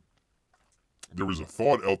was a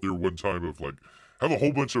thought out there one time of like have a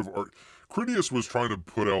whole bunch of art. Critias was trying to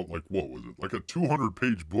put out like what was it, like a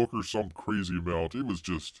 200-page book or some crazy amount. It was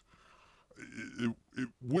just it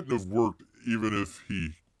wouldn't have worked even if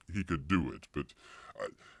he could do it. But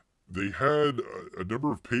they had a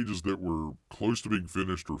number of pages that were close to being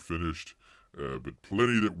finished or finished. But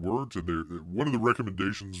plenty that weren't, and one of the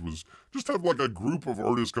recommendations was just have like a group of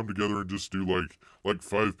artists come together and just do like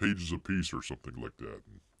 5 pages a piece or something like that,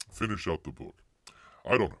 and finish out the book.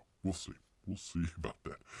 I don't know. We'll see. We'll see about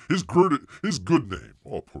that. His good name.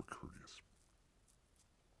 Oh, poor Critias.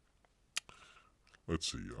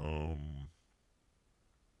 Let's see.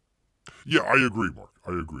 Yeah, I agree, Mark.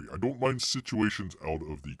 I agree. I don't mind situations out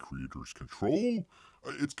of the creator's control.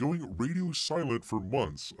 It's going radio silent for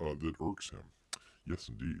months that irks him. Yes,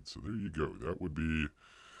 indeed. So there you go. That would be...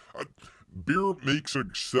 Beer makes an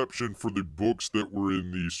exception for the books that were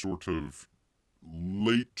in the sort of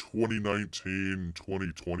late 2019,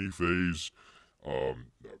 2020 phase.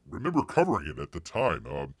 Remember covering it at the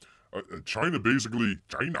time. China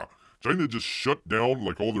just shut down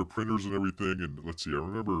like all their printers and everything. And let's see, I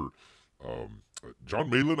remember John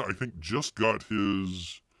Malin, I think, just got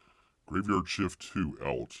his Graveyard Shift 2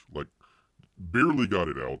 out. Like, barely got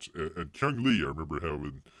it out. And Kyung Lee, I remember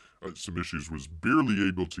having some issues, was barely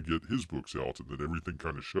able to get his books out, and then everything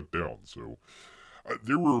kind of shut down. So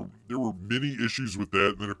there were many issues with that,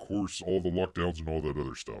 and then of course all the lockdowns and all that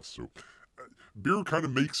other stuff. So Beer kind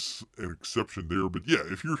of makes an exception there. But yeah,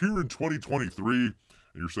 if you're here in 2023 and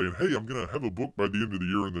you're saying, hey, I'm going to have a book by the end of the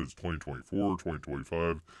year, and then it's 2024,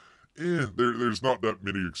 2025, there's not that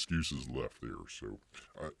many excuses left there. So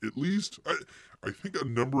at least I think a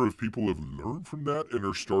number of people have learned from that and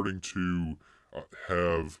are starting to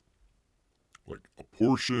have like a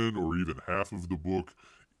portion or even half of the book.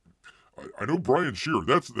 I know Brian Shearer,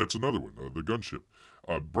 that's another one, the gunship.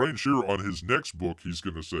 Brian Shearer, on his next book, he's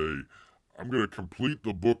going to say, I'm going to complete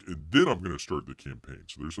the book and then I'm going to start the campaign.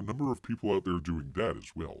 So there's a number of people out there doing that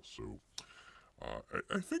as well. So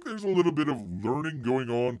I think there's a little bit of learning going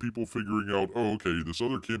on, people figuring out, oh, okay, this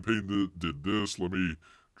other campaign did this, let me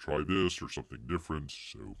try this or something different.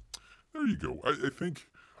 So there you go. I think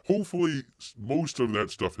hopefully most of that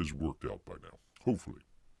stuff has worked out by now. Hopefully.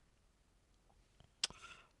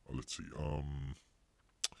 Let's see.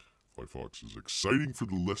 Fly Fox is exciting for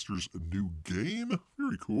the Lester's new game.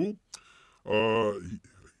 Very cool.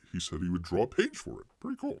 He said he would draw a page for it.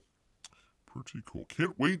 Pretty cool. Pretty cool.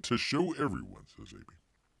 Can't wait to show everyone, says Amy.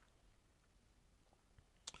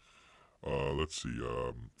 Let's see.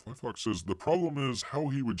 Fly Fox says the problem is how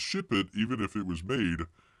he would ship it, even if it was made.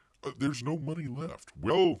 There's no money left.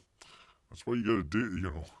 Well, that's why you gotta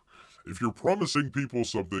do, if you're promising people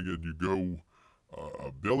something and you go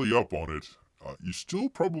belly up on it, you still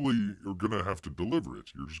probably are going to have to deliver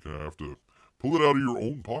it. You're just going to have to pull it out of your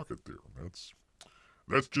own pocket there.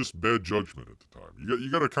 That's just bad judgment at the time.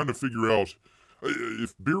 You got to kind of figure out.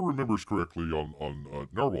 If Bear remembers correctly on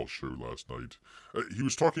Narwhal's show last night, he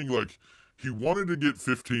was talking like he wanted to get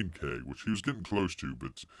 15K, which he was getting close to,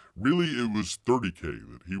 but really it was 30K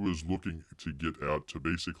that he was looking to get out to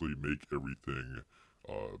basically make everything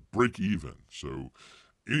break even. So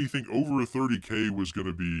anything over a 30K was going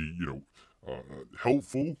to be,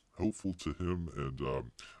 helpful to him, and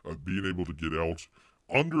being able to get out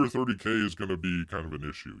under 30K is going to be kind of an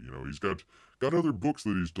issue. He's got other books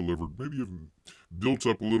that he's delivered. Maybe have built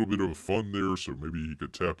up a little bit of a fund there, so maybe he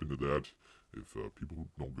could tap into that if people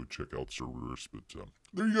don't go check out Cerberus. But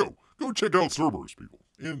there you go. Go check out Cerberus, people.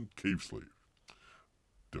 And Cave Slave.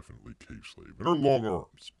 Definitely Cave Slave. And her long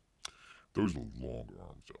arms. Those are long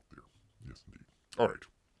arms out there. Yes, indeed. All right.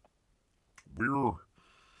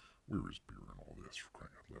 Where is Beer in all this, for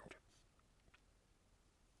crying out loud?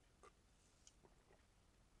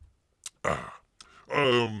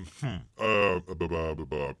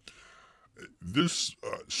 This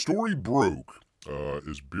story broke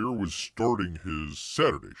as Beer was starting his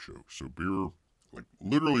Saturday show. So Beer,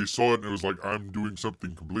 literally saw it and it was like, I'm doing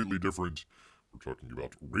something completely different. We're talking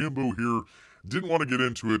about Rambo here. Didn't want to get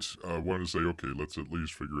into it. Wanted to say, okay, let's at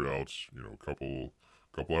least figure out, a couple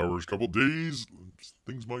hours, couple days.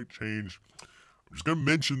 Things might change. I'm just gonna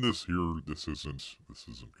mention this here. This isn't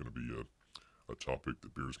gonna be a topic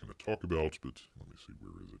that Bear's going to talk about, but let me see,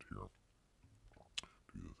 where is it here?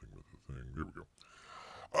 Do the thing with the thing. There we go.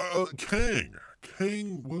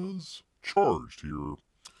 Kang was charged here.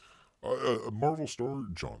 Marvel star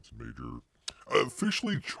Jonathan Major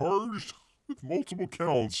officially charged with multiple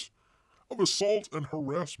counts of assault and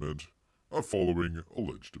harassment following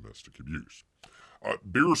alleged domestic abuse.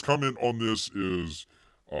 Bear's comment on this is,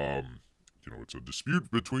 it's a dispute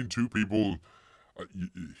between two people.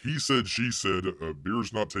 He said, she said.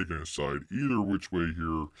 Beer's not taking a side either which way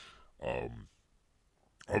here.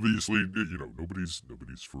 Obviously, nobody's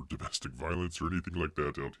for domestic violence or anything like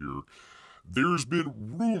that out here. There's been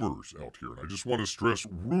rumors out here, and I just want to stress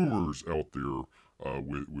rumors out there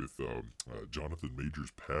with Jonathan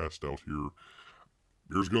Major's past out here.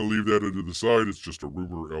 Beer's going to leave that to the side. It's just a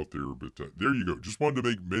rumor out there, but there you go. Just wanted to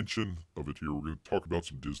make mention of it here. We're going to talk about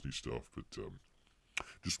some Disney stuff, but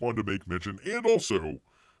just wanted to make mention, and also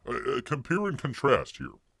compare and contrast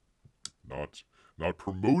here. Not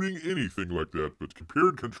promoting anything like that, but compare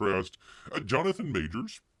and contrast. Jonathan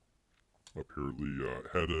Majors apparently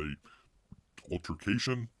had a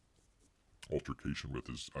altercation with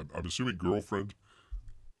his, I'm assuming, girlfriend.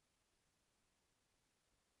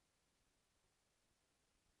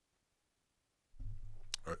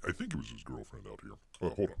 I think it was his girlfriend out here.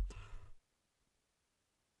 Hold on.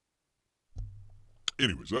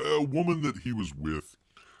 Anyways, a woman that he was with,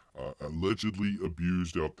 allegedly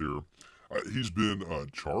abused out there. He's been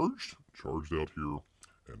charged out here.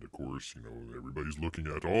 And of course, everybody's looking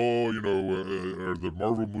at, are the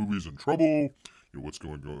Marvel movies in trouble? What's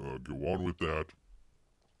going to go on with that?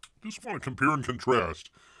 Just want to compare and contrast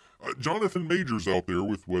Jonathan Majors out there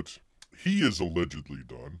with what he has allegedly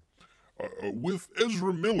done, with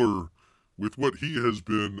Ezra Miller, with what he has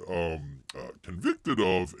been convicted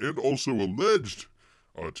of and also alleged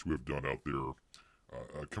to have done out there.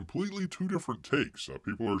 Completely two different takes.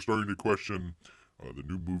 People are starting to question the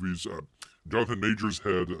new movies. Jonathan Majors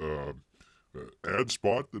had ad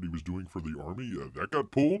spot that he was doing for the Army. That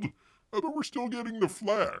got pulled, but we're still getting The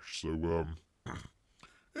Flash. So,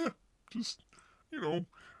 yeah, just,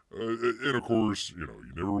 and of course, you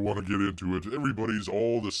never want to get into it. Everybody's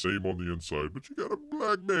all the same on the inside, but you got a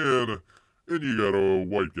black man and you got a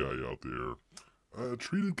white guy out there,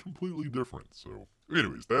 treated completely different. So,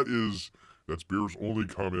 anyways, that's Beer's only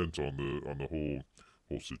comment on the whole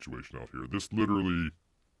situation out here. This literally,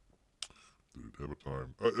 did it have a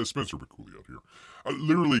time? Spencer McCooley out here.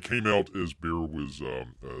 Literally came out as Bear was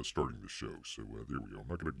starting the show. So there we go. I'm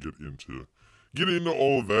not going to get into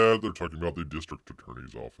all of that. They're talking about the district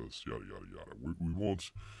attorney's office, yada yada yada. We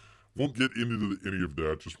won't get into any of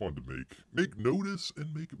that. Just wanted to make notice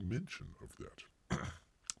and make mention of that.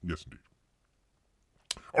 Yes, indeed.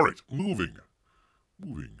 All right, moving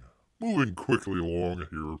quickly along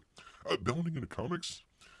here. Bounding into comics.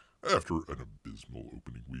 After an abysmal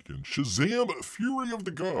opening weekend, Shazam! Fury of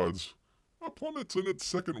the Gods plummets in its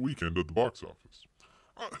second weekend at the box office.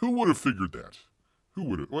 Who would have figured that? Who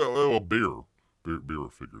would have? Well, Bear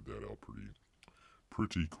figured that out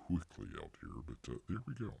pretty quickly out here. But there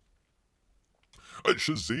we go.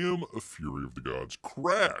 Shazam, A Fury of the Gods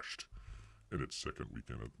crashed in its second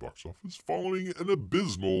weekend at the box office following an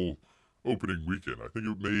abysmal opening weekend. I think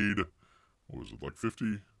it made, what was it, like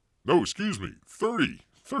 50? No, excuse me, 30.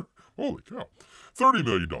 Holy cow. $30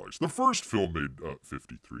 million. The first film made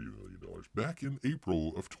 $53 million back in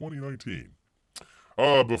April of 2019.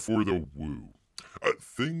 Before the woo.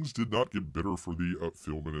 Things did not get better for the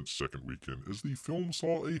film in its second weekend, as the film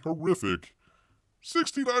saw a horrific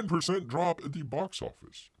 69% drop at the box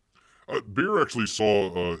office. Bear actually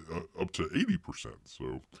saw up to 80%,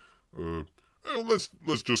 so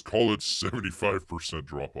let's just call it 75%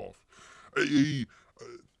 drop off. A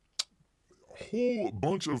whole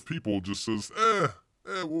bunch of people just says,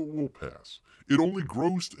 we'll pass. It only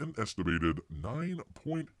grossed an estimated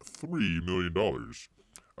 $9.3 million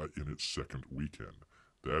in its second weekend.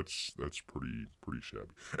 That's pretty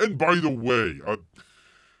shabby. And by the way,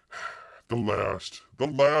 the last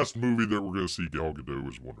movie that we're gonna see Gal Gadot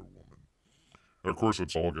is Wonder Woman. And of course,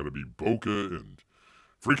 it's all gonna be bokeh and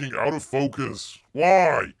freaking out of focus.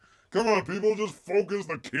 Why? Come on, people, just focus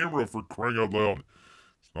the camera, for crying out loud.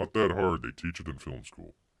 It's not that hard. They teach it in film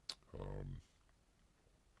school.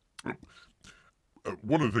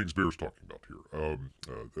 One of the things Bear's talking about here,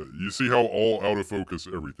 you see how all out of focus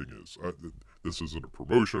everything is. This isn't a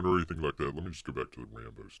promotion or anything like that. Let me just go back to the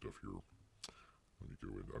Rambo stuff here. Let me go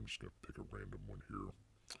in. I'm just going to pick a random one here.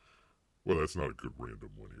 Well, that's not a good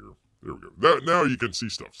random one here. There we go. Now you can see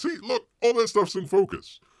stuff. See, look, all that stuff's in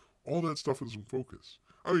focus. All that stuff is in focus.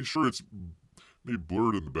 I mean, sure, it's maybe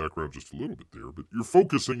blurred in the background just a little bit there, but you're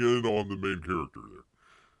focusing in on the main character there.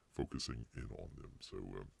 Focusing in on them. So,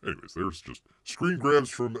 anyways, there's just screen grabs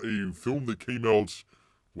from a film that came out,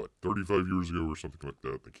 35 years ago or something like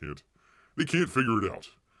that. They can't figure it out.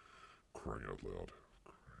 Crying out loud.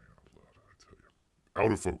 I tell you.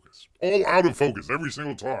 Out of focus. All out of focus every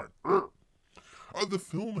single time. The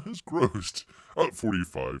film has grossed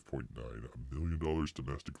 $45.9 million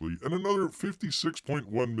domestically and another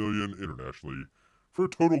 $56.1 million internationally, for a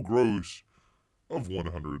total gross of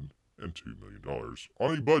 $102 million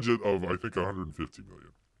on a budget of, I think, $150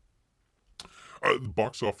 million. The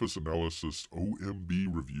box office analyst OMB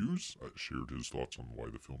Reviews shared his thoughts on why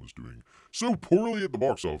the film is doing so poorly at the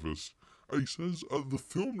box office. He says the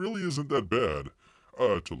film really isn't that bad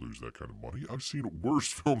to lose that kind of money. I've seen worse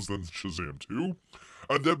films than Shazam 2.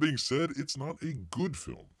 That being said, it's not a good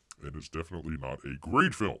film, and it's definitely not a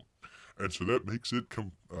great film. And so that makes it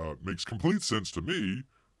makes complete sense to me.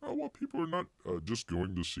 Well, people are not just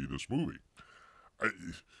going to see this movie.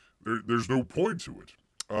 There's no point to it.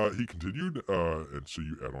 He continued, and so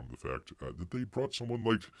you add on the fact that they brought someone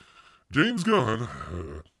like James Gunn,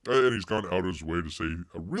 and he's gone out of his way to say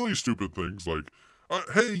really stupid things like,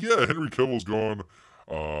 hey, yeah, Henry Cavill's gone,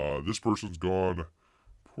 this person's gone,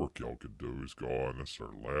 poor Gal Gadot is gone, this is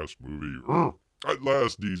our last movie,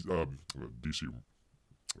 last DC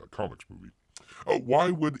Comics movie.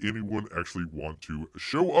 Why would anyone actually want to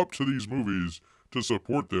show up to these movies to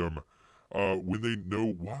support them when they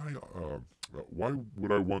know why? Why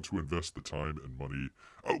would I want to invest the time and money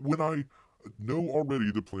when I know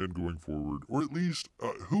already the plan going forward, or at least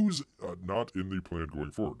who's not in the plan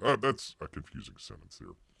going forward? That's a confusing sentence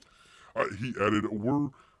there. He added, we're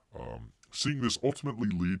seeing this ultimately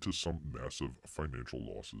lead to some massive financial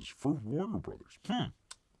losses for Warner Brothers.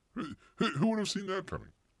 Who would have seen that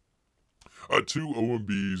coming? To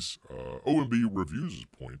OMB Reviews'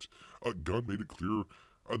 point, Gunn made it clear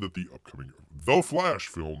that the upcoming The Flash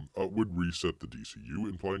film would reset the DCU,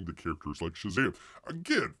 implying that characters like Shazam.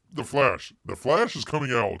 Again, The Flash is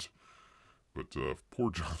coming out, but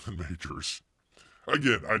poor Jonathan Majors.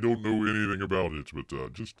 Again, I don't know anything about it,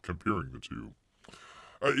 but just comparing the two.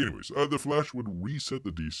 Anyways, The Flash would reset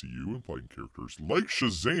the DCU, implying characters like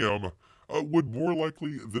Shazam would more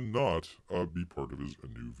likely than not be part of his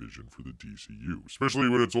new vision for the DCU, especially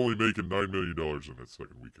when it's only making $9 million in its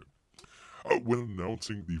second weekend. When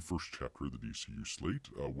announcing the first chapter of the DCU slate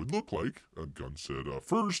would look like, Gunn said,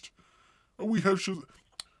 first, we have Shazam.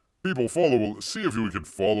 People, see if we can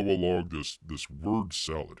follow along this word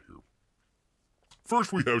salad here.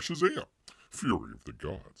 First, we have Shazam, Fury of the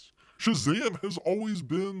Gods. Shazam has always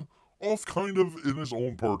been off kind of in his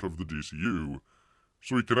own part of the DCU,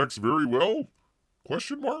 so he connects very well?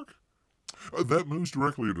 Question mark? That moves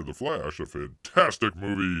directly into The Flash, a fantastic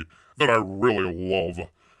movie that I really love,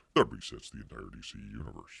 that resets the entire DC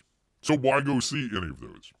universe. So why go see any of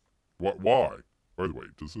those? Why? By the way,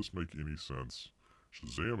 does this make any sense?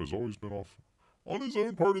 Shazam has always been off on his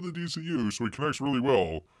own part of the DCU, so he connects really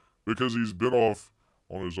well because he's been off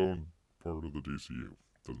on his own part of the DCU.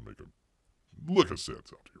 Doesn't make a lick of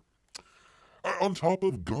sense out here. On top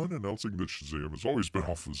of Gunn announcing that Shazam has always been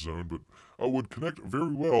off the zone, but would connect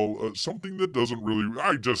very well, something that doesn't really...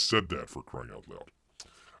 I just said that for crying out loud.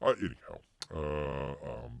 Anyhow,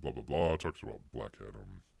 blah, blah, blah, talks about Black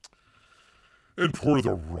Adam. And poor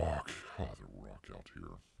The Rock. Oh, The Rock out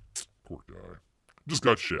here. Poor guy. Just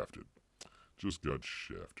got shafted.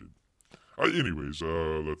 Anyways,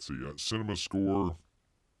 let's see. Cinema score.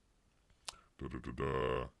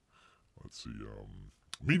 Let's see.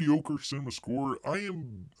 Mediocre cinema score.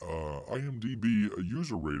 IMDb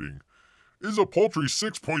user rating is a paltry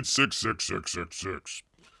 6.66666. So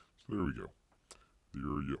there we go.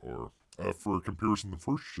 There you are. For comparison, the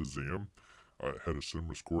first Shazam had a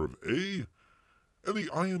cinema score of A, and the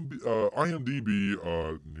IMDb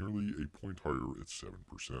nearly a point higher at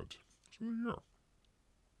 7%. So there you are.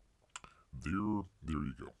 There you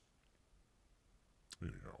go.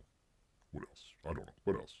 Anyhow, what else? I don't know.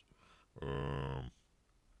 What else?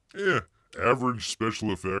 Average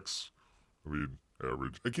special effects. I mean,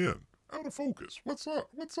 average. Again, out of focus. What's up?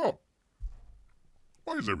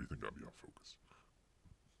 Why is everything gotta be out of focus?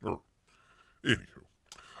 Anywho.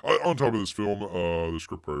 On top of this film, the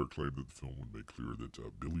scriptwriter claimed that the film would make clear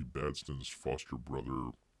that Billy Badston's foster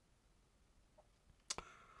brother...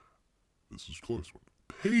 This is a close one.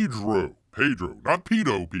 Pedro, not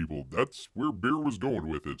pedo, people. That's where Bear was going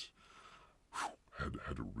with it. Whew, had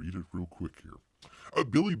to read it real quick here.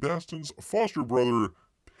 Billy Badston's foster brother,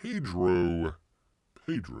 Pedro,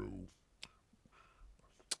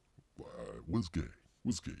 was gay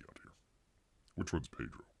out here. Which one's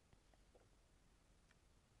Pedro?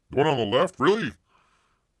 The one on the left? Really?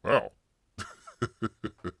 Wow.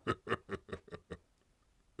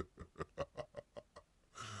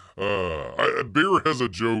 Bear has a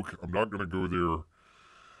joke. I'm not gonna go there.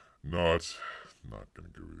 Not gonna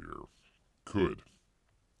go there.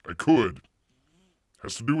 I could.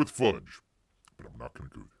 Has to do with fudge. But I'm not gonna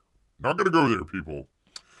go there. Not gonna go there, people.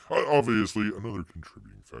 Obviously, another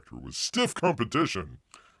contributing factor was stiff competition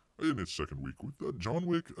in its second week with John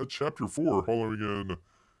Wick Chapter 4 hauling in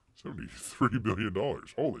 $73 billion.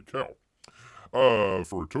 Holy cow.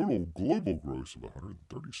 For a total global gross of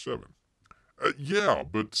 137. Yeah,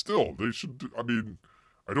 but still, they should... I mean,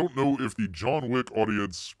 I don't know if the John Wick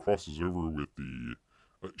audience crosses over with the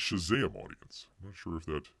Shazam audience. I'm not sure if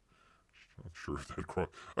that...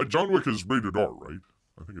 John Wick is rated R, right?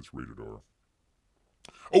 I think it's rated R.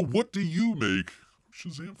 Oh, what do you make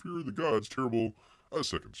Shazam Fury of the Gods terrible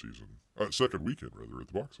second weekend, rather, at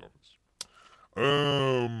the box office?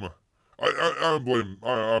 I'm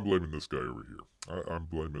blaming this guy over here. I'm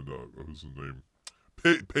blaming, who's his name?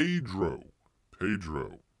 Pedro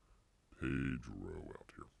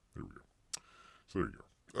out here. There we go. So there you go.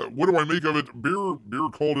 What do I make of it? Beer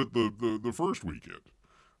called it the first weekend.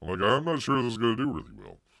 I'm like, I'm not sure this is going to do really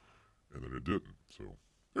well. And then it didn't. So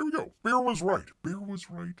there we go. Beer was right. The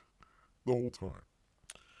whole time.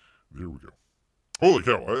 There we go. Holy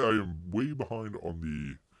cow. I am way behind on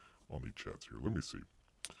the chats here. Let me see.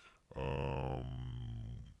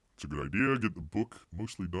 It's a good idea. Get the book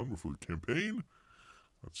mostly done before the campaign.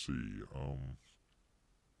 Let's see.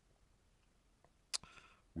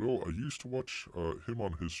 Well, I used to watch him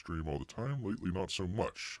on his stream all the time. Lately, not so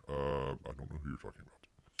much. I don't know who you're talking about.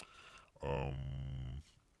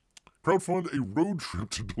 Crowdfund a road trip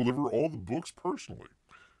to deliver all the books personally.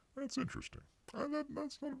 That's interesting.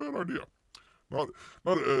 That's not a bad idea.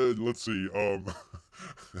 Let's see,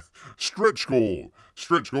 stretch goal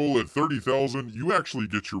at 30,000, you actually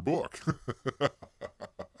get your book.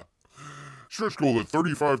 Stretch goal at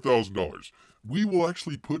 $35,000. We will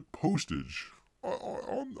actually put postage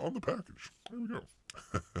on the package. There we go.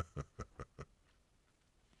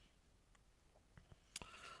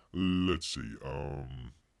 Let's see,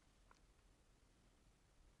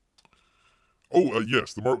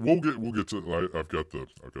 yes, we'll get to. I've got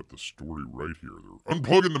the story right here. They're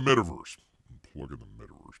unplugging the Metaverse.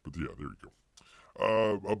 But yeah, there you go.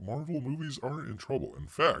 Marvel movies are in trouble. In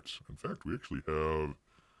fact, we actually have.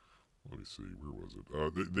 Let me see, where was it?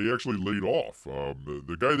 They actually laid off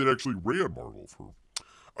the guy that actually ran Marvel for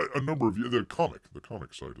a number of years. The comic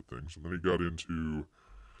side of things, and then he got into.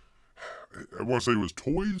 I want to say it was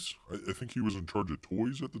toys. I think he was in charge of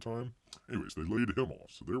toys at the time. Anyways, they laid him off.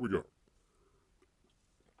 So there we go.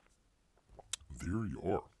 There you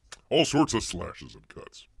are. All sorts of slashes and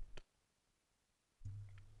cuts.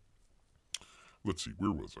 Let's see,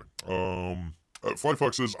 where was I?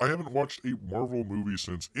 Flyfox says, I haven't watched a Marvel movie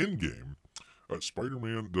since Endgame.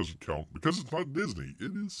 Spider-Man doesn't count because it's not Disney.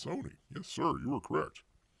 It is Sony. Yes, sir, you are correct.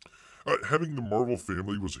 Having the Marvel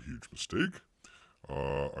family was a huge mistake.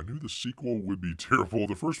 I knew the sequel would be terrible.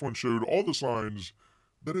 The first one showed all the signs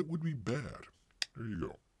but it would be bad. There you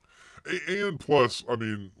go. And plus, I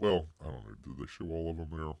mean, well, I don't know. Did they show all of them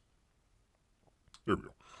there? There we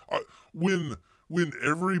go. When when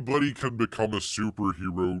everybody can become a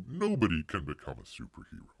superhero, nobody can become a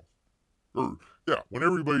superhero. Or yeah, when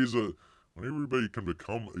everybody can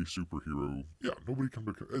become a superhero, yeah, nobody can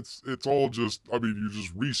become. It's all just. I mean, you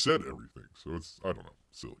just reset everything. So it's I don't know,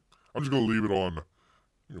 silly. I'm just gonna leave it on.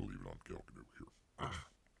 I'm gonna leave it on Gal Gadot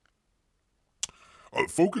here.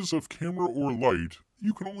 Focus of camera or light,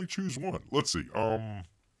 you can only choose one. Let's see. Oh,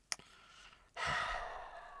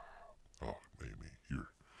 Amy,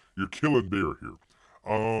 you're killing Bear here.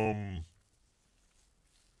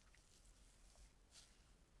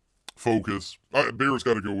 Focus. Bear's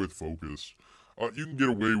got to go with focus. You can get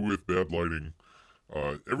away with bad lighting.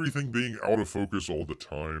 Everything being out of focus all the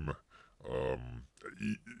time. Um,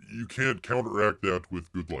 you can't counteract that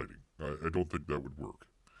with good lighting. I don't think that would work.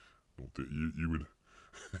 I don't think you would.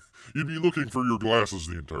 You'd be looking for your glasses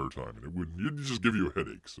the entire time, and it wouldn't. It'd just give you a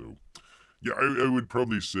headache. So, yeah, I would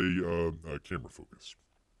probably say camera focus.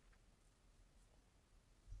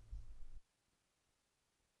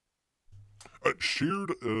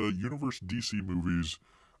 Shared universe DC movies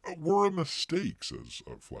were a mistake, says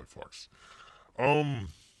Fly Fox. Um,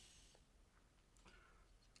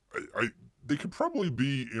 I they could probably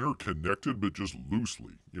be interconnected, but just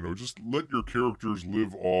loosely. You know, just let your characters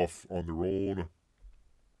live off on their own.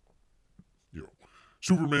 You know,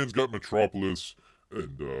 Superman's got Metropolis,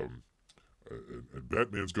 and and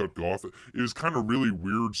Batman's got Gotham. It was kind of really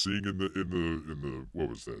weird seeing in the what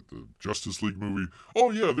was that, the Justice League movie?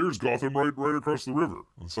 Oh yeah, there's Gotham right across the river.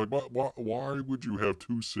 It's like why would you have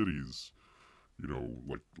two cities? You know,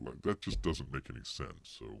 like that just doesn't make any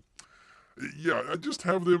sense. So yeah, I just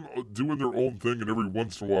have them doing their own thing, and every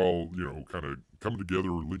once in a while, you know, kind of coming together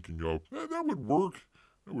or linking up. That would work.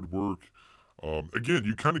 That would work. Again,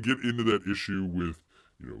 you kind of get into that issue with,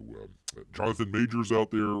 you know, Jonathan Majors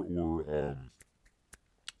out there, or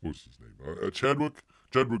what's his name? Chadwick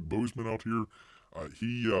Boseman out here.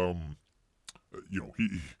 You know,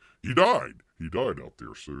 he died. He died out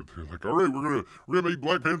there. So they're like, all right, we're gonna make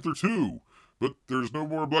Black Panther 2, but there's no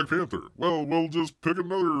more Black Panther. Well, we'll just pick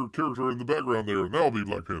another character in the background there, and that'll be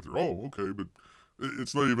Black Panther. Oh, okay, but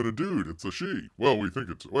it's not even a dude. It's a she. Well, we think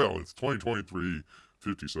it's 2023,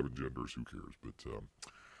 57 genders. Who cares?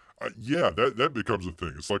 But yeah, that becomes a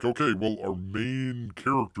thing. It's like, okay, well, our main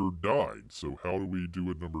character died, so how do we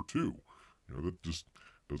do a number two? You know, that just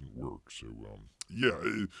doesn't work. So, yeah,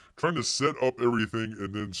 trying to set up everything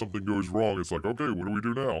and then something goes wrong. It's like, okay, what do we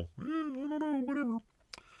do now? I don't know, whatever.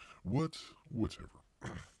 Whatever.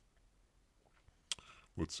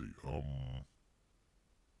 Let's see.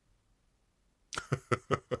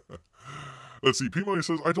 Let's see. P Money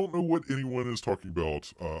says, I don't know what anyone is talking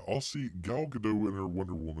about. I'll see Gal Gadot in her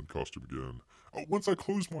Wonder Woman costume again. Once I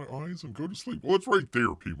close my eyes and go to sleep. Well, it's right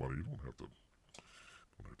there, P Money. You don't have to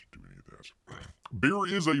do any of that. Bear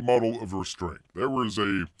is a model of restraint. There was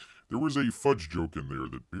a fudge joke in there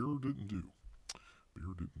that Bear didn't do.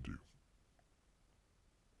 Bear didn't do.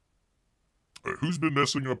 Who's been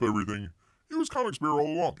messing up everything? It was Comics Bear all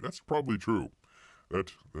along. That's probably true.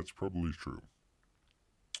 That's probably true.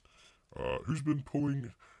 Who's been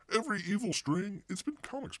pulling every evil string? It's been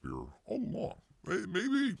Comics Bear all along.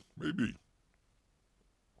 Maybe.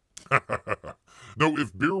 No,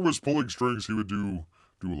 if Bear was pulling strings, he would do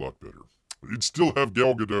a lot better. He'd still have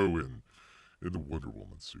Gal Gadot in the Wonder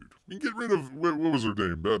Woman suit. You can get rid of what was her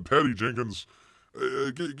name? Patty Jenkins.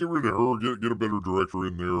 Get rid of her. Get a better director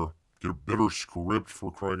in there. Get a better script,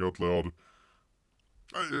 for crying out loud.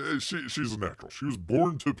 She's a natural. She was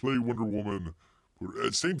born to play Wonder Woman.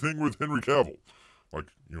 Same thing with Henry Cavill.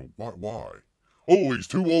 Like, you know, why? Oh, he's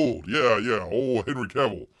too old. Yeah. Oh, Henry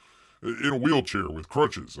Cavill in a wheelchair with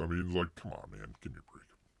crutches. I mean, like, come on, man, give me a break.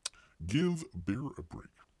 Give Bear a break.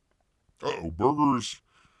 Uh-oh, burgers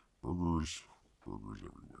everywhere.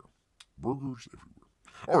 Burgers everywhere.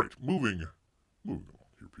 All right, moving along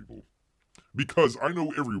here, people. Because I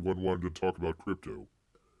know everyone wanted to talk about crypto.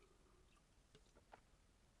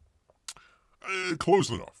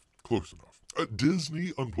 Close enough.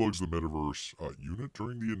 Disney unplugs the Metaverse unit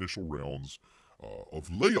during the initial rounds of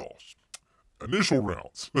layoffs. Initial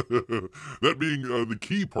rounds. That being the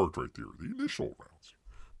key part right there. The initial rounds.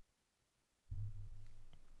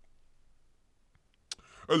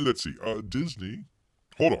 Let's see. Disney.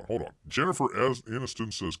 Hold on. Jennifer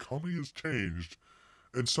Aniston says comedy has changed,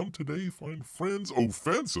 and some today find Friends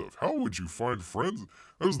offensive. How would you find Friends?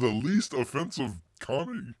 That was the least offensive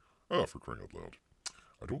comedy. For crying out loud.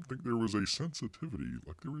 I don't think there was a sensitivity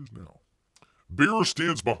like there is now. Bear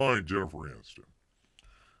stands behind Jennifer Aniston.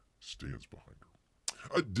 Stands behind her.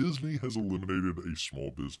 Disney has eliminated a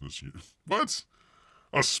small business unit. What?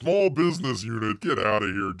 A small business unit? Get out of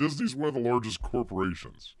here. Disney's one of the largest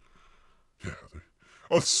corporations. Yeah,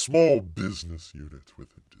 a small business unit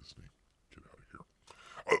within Disney. Get out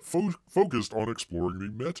of here. Focused on exploring the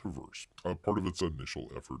Metaverse, part of its initial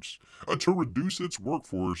efforts to reduce its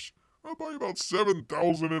workforce by about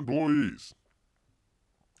 7,000 employees.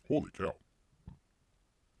 Holy cow.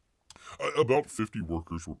 About 50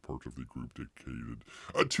 workers were part of the group dedicated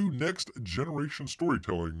to next-generation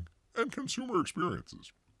storytelling and consumer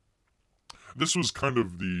experiences. This was kind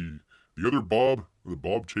of the other Bob, the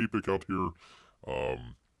Bob Chapek out here.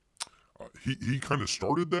 He kind of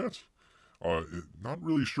started that. Not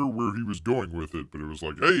really sure where he was going with it, but it was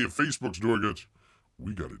like, hey, if Facebook's doing it,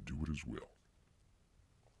 we got to do it as well.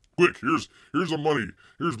 Quick, here's the money.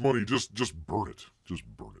 Here's money. Just burn it. Just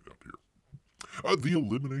burn it out here. The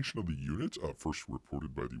elimination of the unit, first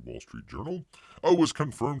reported by the Wall Street Journal, was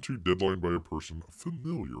confirmed to Deadline by a person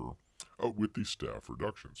familiar with the staff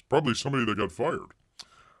reductions. Probably somebody that got fired.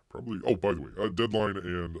 Probably. Oh, by the way, Deadline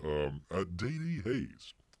and Dede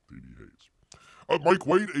Hayes. Mike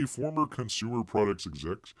White, a former consumer products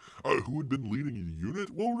exec who had been leading the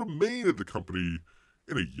unit, will remain at the company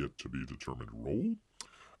in a yet-to-be-determined role.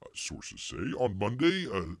 Sources say on Monday,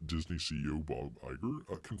 Disney CEO Bob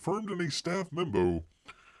Iger confirmed in a staff memo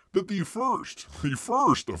that the first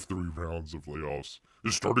of 3 rounds of layoffs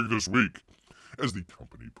is starting this week, as the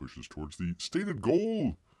company pushes towards the stated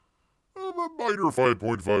goal of a minor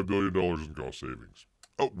 $5.5 billion in cost savings.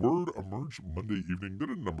 Word emerged Monday evening that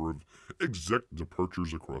a number of exec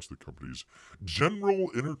departures across the company's general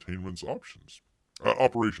entertainment operations.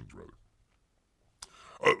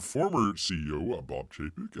 Former CEO Bob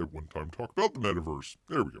Chapek at one time talked about the Metaverse.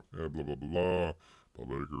 There we go. Blah, blah, blah. Bob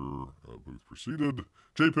Iger both preceded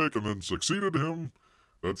Chapek and then succeeded him.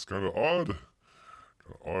 That's kind of odd.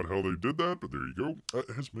 Odd how they did that, but there you go.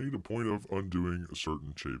 Has made a point of undoing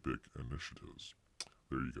certain Chapek initiatives.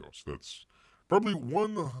 There you go. So that's probably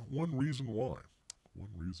one reason why.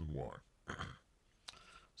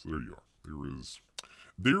 So there you are.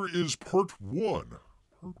 There is part one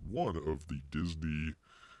of the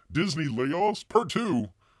Disney layoffs. Part 2,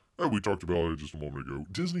 we talked about it just a moment ago.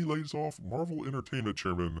 Disney lays off Marvel Entertainment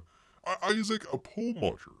chairman Isaac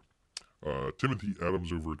Perlmutter. Timothy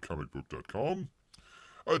Adams over at comicbook.com.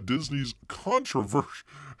 Disney's controversial.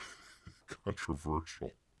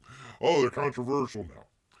 Oh, they're controversial now.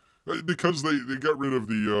 Because they got rid of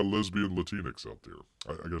the lesbian Latinx out there.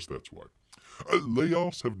 I guess that's why.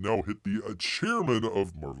 Layoffs have now hit the chairman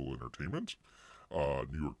of Marvel Entertainment.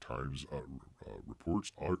 New York Times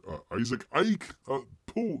reports Isaac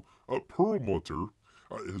Perlmutter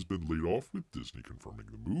has been laid off, with Disney confirming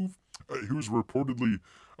the move. He was reportedly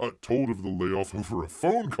told of the layoff over a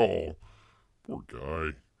phone call. Poor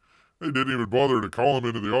guy. They didn't even bother to call him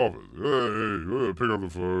into the office. Hey, pick up the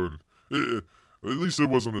phone. At least it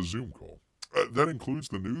wasn't a Zoom call. That includes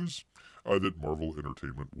the news that Marvel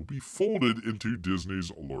Entertainment will be folded into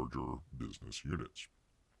Disney's larger business units.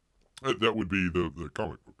 That would be the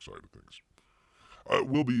comic book side of things.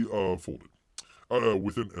 Will be folded.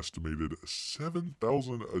 With an estimated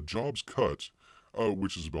 7,000 jobs cut,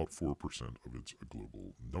 which is about 4% of its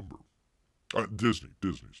global number. Disney's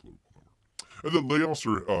global number. And the layoffs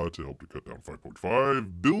are to help to cut down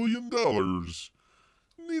 $5.5 billion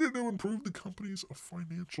needed to improve the company's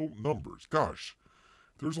financial numbers. Gosh,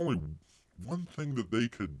 there's only one thing that they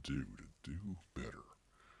could do to do better.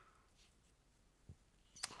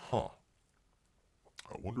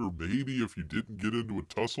 I wonder maybe if you didn't get into a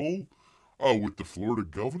tussle with the Florida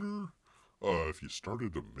governor, if you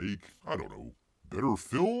started to make, I don't know, better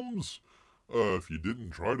films, if you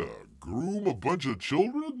didn't try to groom a bunch of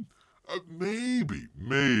children, maybe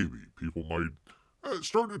people might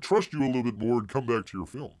start to trust you a little bit more and come back to your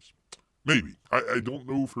films. Maybe. I don't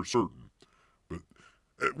know for certain. But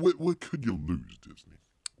what could you lose, Disney?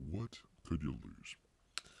 What could you lose?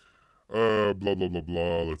 Blah, blah, blah,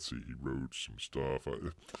 blah. Let's see. He wrote some stuff.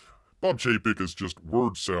 Bob Chapek is just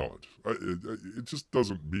word salad. It just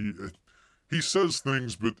doesn't mean... He says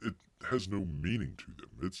things, but it has no meaning to them.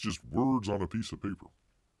 It's just words on a piece of paper.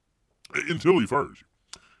 Until he fires you.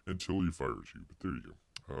 But there you go.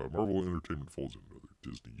 Marvel Entertainment folds into other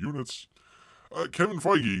Disney units. Kevin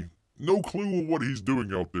Feige, no clue what he's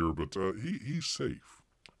doing out there, but he's safe.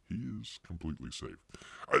 He is completely safe.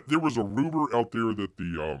 There was a rumor out there that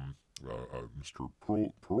the Mr.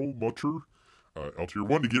 Perlmutter out here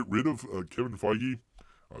wanted to get rid of Kevin Feige.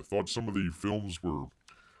 Thought some of the films were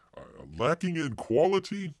lacking in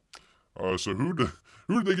quality. So who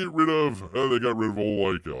did they get rid of? They got rid of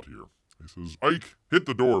old Ike out here. He says, Ike, hit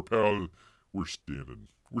the door, pal. we're standing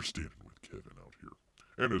with Kevin out here,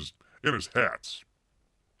 and his hats.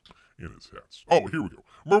 Oh, here we go.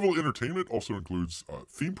 Marvel Entertainment also includes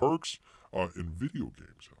theme parks and video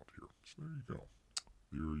games out here. So there you go.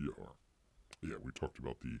 There you are. Yeah, we talked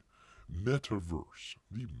about the Metaverse.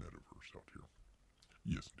 The Metaverse out here.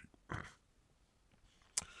 Yes, indeed.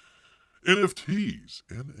 NFTs,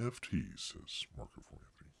 says Marco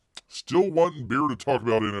Anthony. Still wanting Bear to talk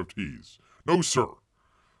about NFTs. No, sir.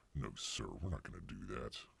 No, sir. We're not going to do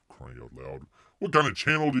that. Crying out loud. What kind of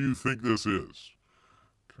channel do you think this is?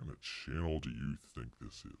 What kind of channel do you think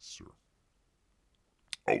this is, sir?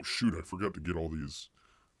 Oh, shoot. I forgot to get all these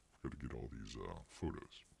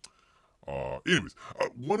photos. Anyways,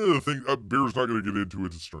 one of the things, Bear's not going to get into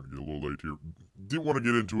it, it's starting to get a little late here. Didn't want to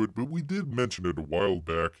get into it, but we did mention it a while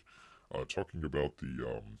back, talking about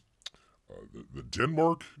the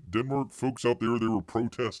Denmark folks out there. They were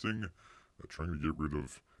protesting, trying to get rid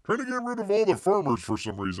of all the farmers for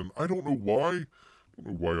some reason. I don't know why.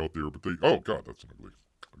 Out there, but oh god, that's an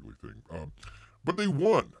ugly thing. But they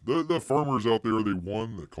won. The farmers out there, they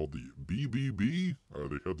won. They're called the BBB.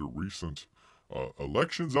 They had their recent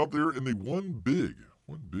elections out there, and they won big.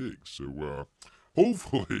 So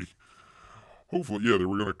hopefully, yeah, they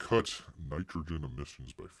were going to cut nitrogen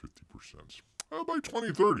emissions by 50% by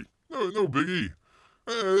 2030. No biggie.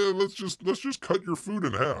 Let's just cut your food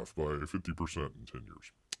in half by 50% in 10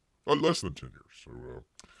 years. Less than 10 years. So,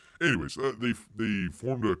 anyways, they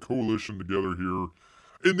formed a coalition together here,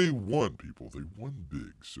 and they won, people. They won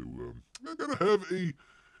big. So I gotta have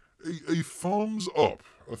a thumbs up.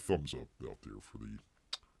 A thumbs up out there for the...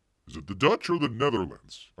 Is it the Dutch or the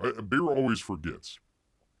Netherlands? Bear always forgets.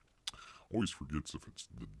 Always forgets if it's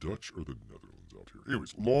the Dutch or the Netherlands out here.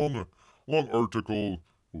 Anyways, long article.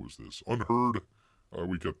 What was this? Unheard.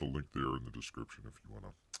 We got the link there in the description if you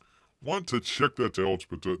want to check that out.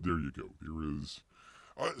 But there you go. There is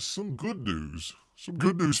some good news. Some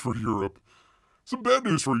good news for Europe. Some bad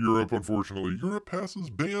news for Europe, unfortunately. Europe passes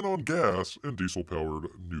ban on gas and diesel-powered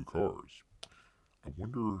new cars. I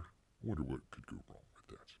wonder what could go wrong with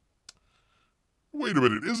that. Wait a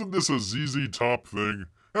minute, isn't this a ZZ Top thing?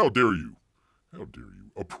 How dare you?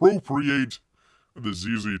 Appropriate the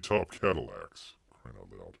ZZ Top Cadillacs. Crying out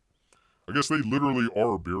loud. I guess they literally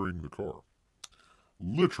are burying the car.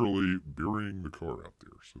 Literally burying the car out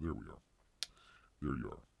there. So there we are. There you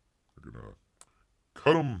are. They're gonna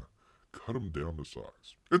cut them down to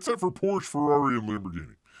size. Except for Porsche, Ferrari, and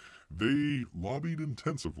Lamborghini. They lobbied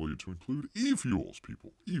intensively to include e-fuels,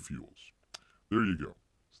 people. E-fuels. There you go.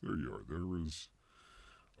 So there you are. There is...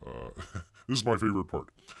 this is my favorite part.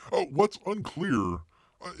 What's unclear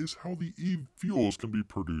is how the e-fuels can be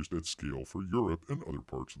produced at scale for Europe and other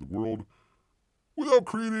parts of the world without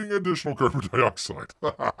creating additional carbon dioxide.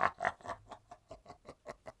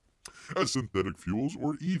 As synthetic fuels,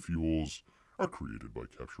 or e-fuels, are created by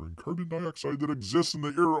capturing carbon dioxide that exists in the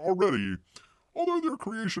air already, although their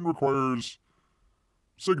creation requires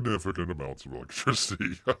significant amounts of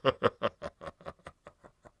electricity.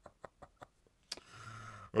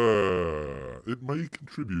 It may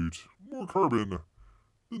contribute more carbon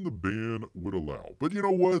than the ban would allow. But you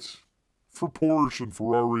know what? For Porsche and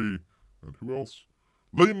Ferrari, and who else?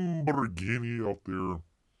 Lamborghini out there,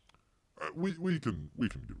 we can get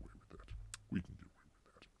away with that. We can get away with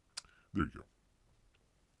that. There you go.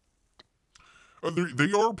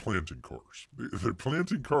 They are planting cars. They're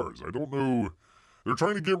planting cars. I don't know. They're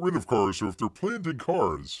trying to get rid of cars, so if they're planting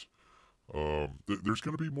cars, there's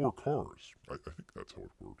going to be more cars. I think that's how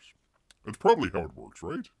it works. That's probably how it works,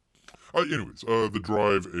 right? Anyways, The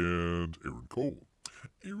Drive and Aaron Cole.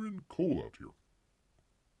 Aaron Cole out here.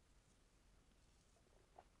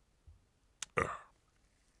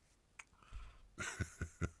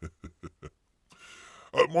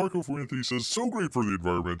 Marco Fuente says, so great for the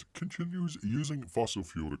environment, continues using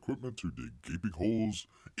fossil-fueled equipment to dig gaping holes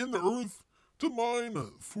in the earth to mine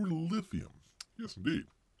for lithium. Yes, indeed.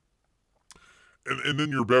 And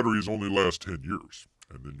then your batteries only last 10 years.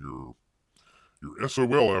 And then you're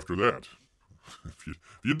SOL after that. If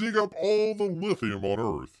you dig up all the lithium on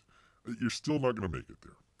Earth, you're still not going to make it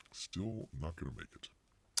there. Still not going to make it.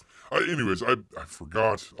 Anyways, I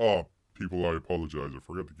forgot. People, I apologize. I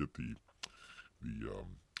forgot to get the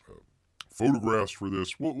photographs for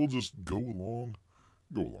this. We'll just go along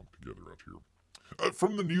together out here.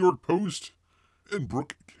 From the New York Post and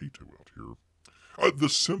Brooke Cato out here. The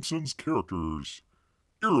Simpsons characters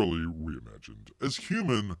eerily reimagined as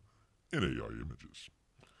human in AI images.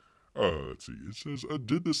 Let's see. It says,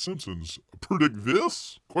 did The Simpsons predict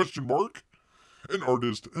this? Question mark. An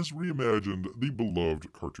artist has reimagined the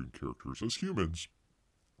beloved cartoon characters as humans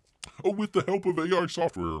with the help of AI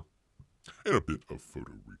software and a bit of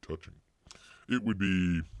photo retouching. It would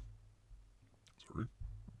be, sorry,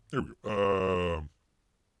 there we go,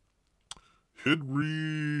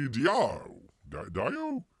 Henry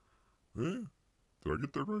Dio? Eh? Did I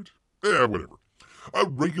get that right? Yeah, whatever. A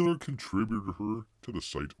regular contributor to the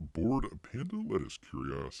site Bored Panda let his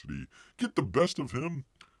curiosity get the best of him,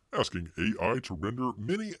 asking AI to render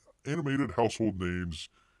many animated household names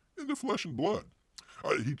into flesh and blood.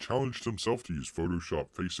 He challenged himself to use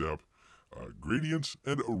Photoshop FaceApp, gradients,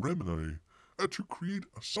 and Remini to create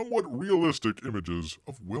somewhat realistic images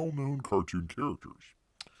of well-known cartoon characters.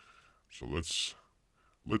 So let's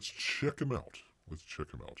check him out. Let's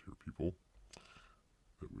check him out here, people.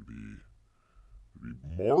 That would be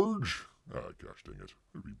Marge. Ah, gosh dang it.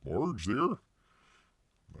 Would be Marge there. I'm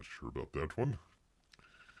not sure about that one.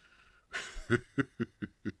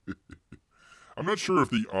 I'm not sure if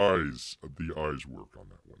the eyes work on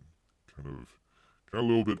that one. Kind of a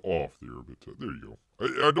little bit off there, but there you go.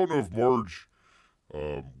 I don't know if Marge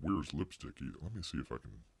wears lipstick either. Let me see if I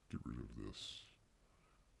can get rid of this.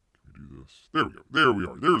 Can we do this? There we go. There we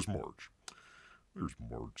are. There's Marge. There's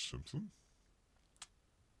Marge Simpson.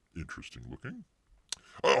 Interesting looking.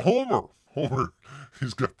 Homer.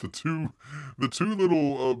 He's got the two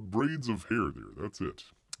little braids of hair there. That's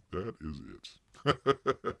it. That is it.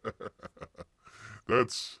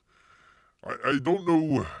 That's. I don't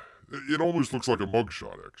know. It almost looks like a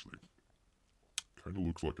mugshot, actually. Kind of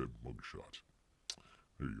looks like a mugshot.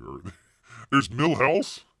 There you are. There's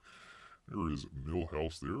Milhouse. There is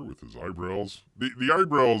Milhouse there with his eyebrows. The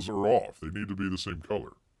eyebrows are off. They need to be the same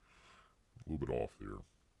color. A little bit off there.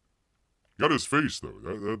 Got his face, though.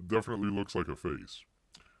 That definitely looks like a face.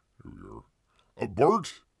 Here we are.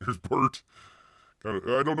 Bart. Here's Bart.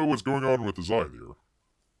 I don't know what's going on with his eye there.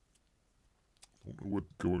 Don't know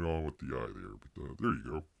what's going on with the eye there, but there you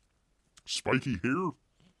go. Spiky hair.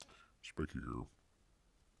 Spiky hair.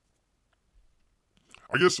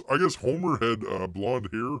 I guess Homer had blonde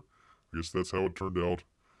hair. I guess that's how it turned out.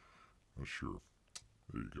 Not sure.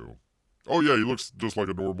 There you go. Oh yeah, he looks just like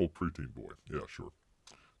a normal preteen boy. Yeah, sure.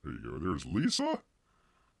 There you go. There's Lisa.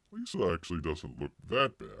 Lisa actually doesn't look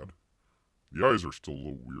that bad. The eyes are still a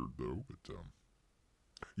little weird though, but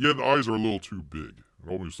yeah, the eyes are a little too big. It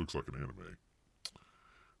almost looks like an anime.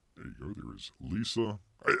 There you go. There is Lisa.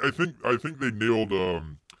 I think they nailed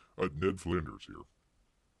Ned Flanders here.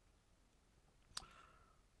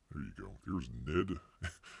 There you go. There's Ned.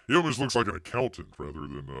 He almost looks like an accountant rather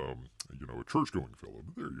than a church-going fellow.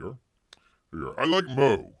 But there you are. There you are. I like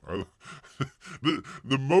Mo.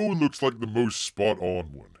 The Mo looks like the most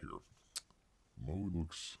spot-on one here. Mo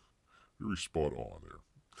looks very spot-on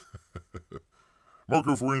there.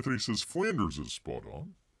 Marco for Anthony says Flanders is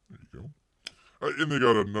spot-on. There you go. And they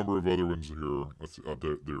got a number of other ones here. There's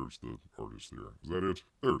the artist there. Is that it?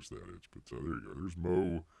 There's that it. But there you go. There's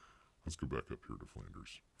Mo. Let's go back up here to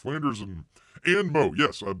Flanders. Flanders and Mo.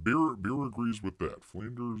 Yes, Beer agrees with that.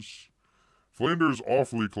 Flanders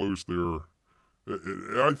awfully close there.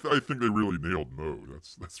 I think they really nailed Mo.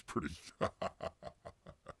 That's pretty.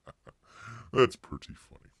 That's pretty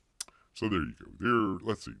funny. So there you go. There.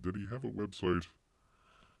 Let's see. Did he have a website?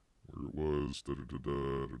 Where it was?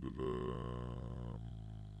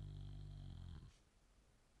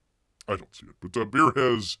 I don't see it. But Beer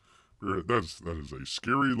has. That is a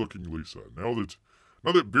scary looking Lisa. Now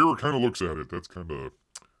that Beer kind of looks at it, that's kind of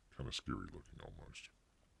scary looking almost.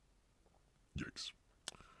 Yikes.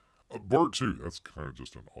 Bart too. That's kind of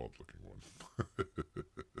just an odd looking one.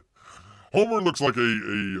 Homer looks like a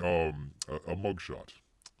mugshot.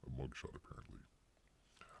 A mugshot apparently.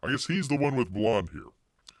 I guess he's the one with blonde hair.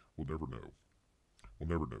 We'll never know. We'll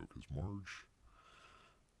never know because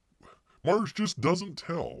Marge just doesn't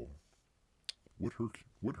tell what her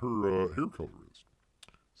hair color is.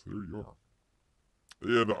 So there you are.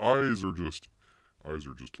 Yeah, the eyes are just a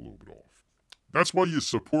little bit off. That's why you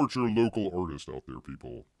support your local artist out there,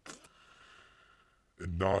 people.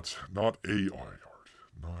 And not AI art.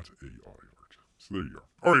 Not AI art. So there you are.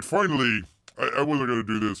 Alright, finally, I wasn't going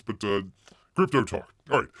to do this, but crypto talk.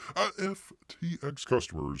 Alright, FTX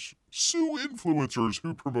customers sue influencers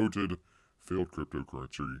who promoted failed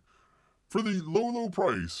cryptocurrency for the low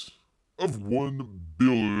price of $1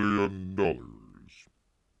 billion.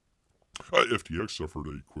 FTX suffered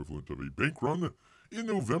the equivalent of a bank run in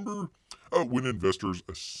November when investors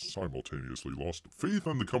simultaneously lost faith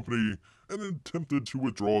in the company and attempted to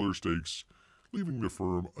withdraw their stakes, leaving the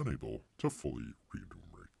firm unable to fully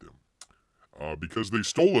remunerate them. Because they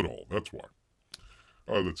stole it all, that's why.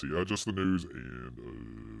 Let's see, just the news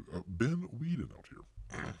and Ben Whedon out here.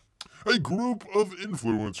 A group of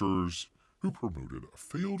influencers who promoted a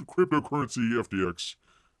failed cryptocurrency FTX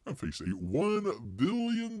face a $1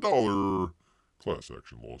 billion class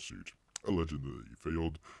action lawsuit, alleging that they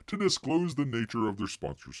failed to disclose the nature of their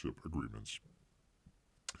sponsorship agreements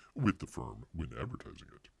with the firm when advertising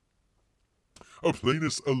it.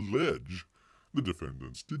 Plaintiffs allege the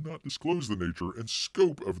defendants did not disclose the nature and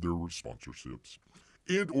scope of their sponsorships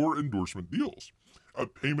and or endorsement deals,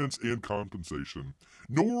 payments and compensation,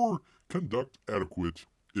 nor conduct adequate,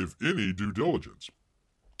 if any, due diligence.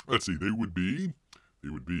 Let's see, they would be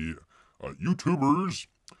YouTubers,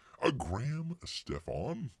 Graham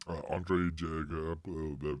Stefan, Andre Jacob,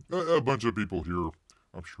 a bunch of people here.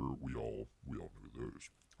 I'm sure we all knew those.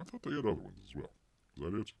 I thought they had other ones as well. Is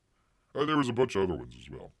that it? There was a bunch of other ones as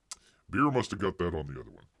well. Beer must have got that on the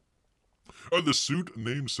other one. The suit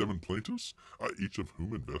named 7 plaintiffs, each of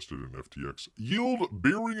whom invested in FTX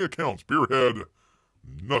yield-bearing accounts. Beer had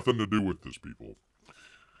nothing to do with this, people.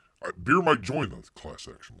 Beer might join the class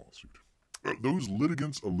action lawsuit. Those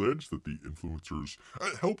litigants allege that the influencers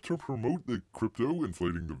helped to promote the crypto,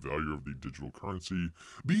 inflating the value of the digital currency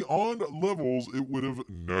beyond levels it would have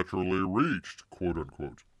naturally reached,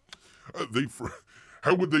 quote-unquote.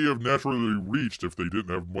 How would they have naturally reached if they didn't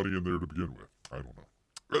have money in there to begin with? I don't know.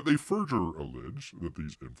 They further allege that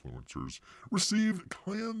these influencers received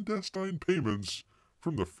clandestine payments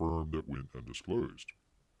from the firm that went undisclosed.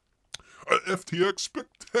 FTX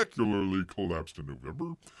spectacularly collapsed in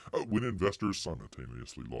November when investors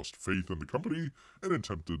simultaneously lost faith in the company and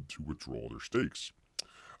attempted to withdraw their stakes.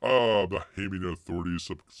 Bahamian authorities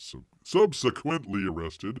subsequently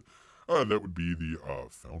arrested that would be the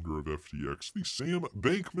founder of FTX, the Sam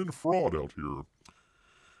Bankman-Fraud out here,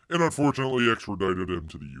 and unfortunately extradited him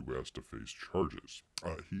to the U.S. to face charges.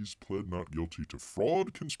 He's pled not guilty to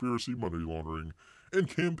fraud, conspiracy, money laundering,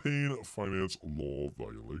 and campaign finance law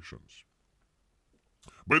violations.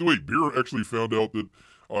 By the way, Beer actually found out that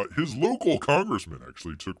his local congressman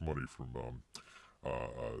actually took money from,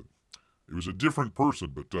 it was a different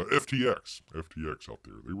person, but FTX out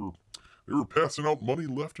there. They were passing out money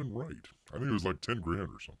left and right. I think it was like 10 grand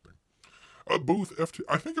or something. I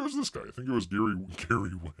think it was this guy. I think it was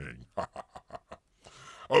Gary Wang.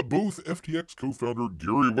 Both FTX co-founder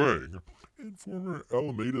Gary Wang and former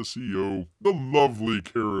Elmina CEO, the lovely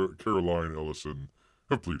Caroline Ellison,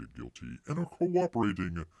 have pleaded guilty and are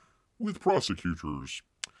cooperating with prosecutors.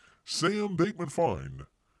 Sam Bankman-Fried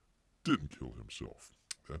didn't kill himself.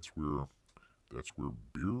 That's where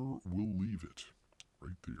Beer will leave it.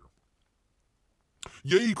 Right there.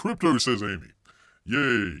 Yay, crypto, says Amy.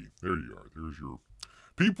 Yay. There you are. There's your...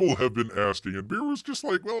 People have been asking, and Beer was just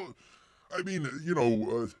like, well, I mean,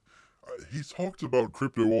 he talked about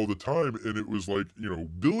crypto all the time, and it was like,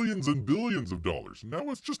 billions and billions of dollars.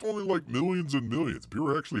 Now it's just only like millions and millions.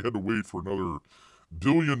 Beer actually had to wait for another $1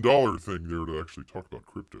 billion thing there to actually talk about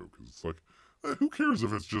crypto, because it's like, who cares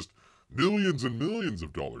if it's just millions and millions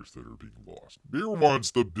of dollars that are being lost? Beer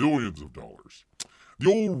wants the billions of dollars.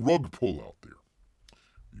 The old rug pull out there.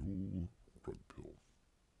 The old rug pull.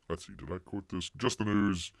 Let's see, did I quote this? Just the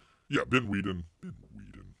news. Yeah, Ben Whedon.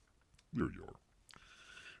 There you are.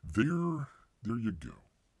 There you go.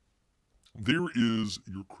 There is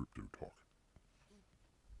your crypto talk.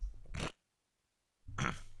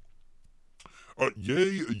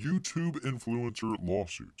 Yay, YouTube influencer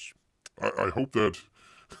lawsuits. I hope that...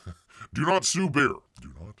 Do not sue Bear.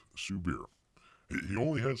 Do not sue Bear. He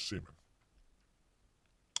only has semen.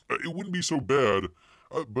 It wouldn't be so bad,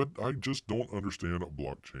 but I just don't understand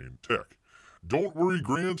blockchain tech. Don't worry,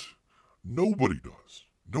 Grant. Nobody does.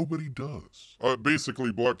 Nobody does.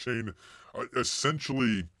 Basically, blockchain,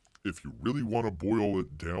 essentially, if you really want to boil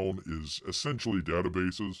it down, is essentially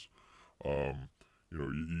databases.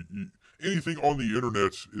 Anything on the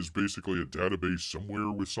internet is basically a database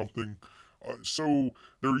somewhere with something. So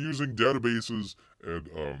they're using databases and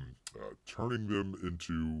turning them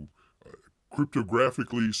into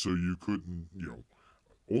cryptographically, so you couldn't,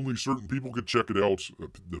 only certain people could check it out,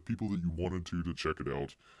 the people that you wanted to check it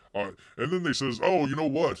out. And then they says, oh, you know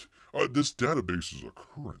what? This database is a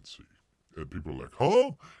currency. And people are like,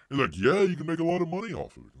 huh? And like, yeah, you can make a lot of money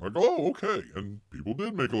off of it. Like, oh, okay. And people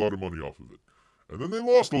did make a lot of money off of it. And then they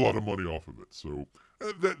lost a lot of money off of it. So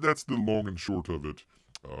that's the long and short of it.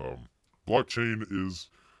 Blockchain is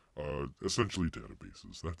essentially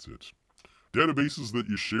databases. That's it. Databases that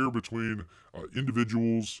you share between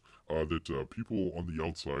individuals that people on the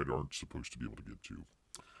outside aren't supposed to be able to get to.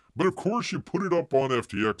 But of course, you put it up on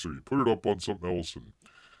FTX or you put it up on something else, and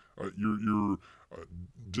your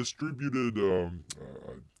distributed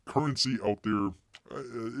currency out there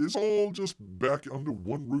is all just back under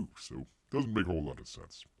one roof. So it doesn't make a whole lot of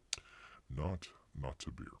sense. Not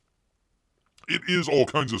to Beer. It is all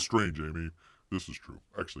kinds of strange, Amy. This is true.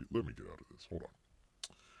 Actually, let me get out of this. Hold on.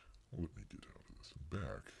 Let me get out of this.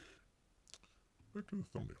 Back to the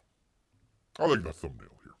thumbnail. I like that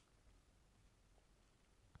thumbnail here.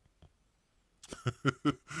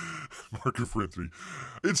 Marker for Anthony.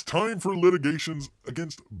 It's time for litigations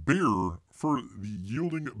against Bear for the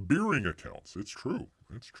yielding bearing accounts. It's true.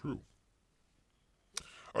 It's true.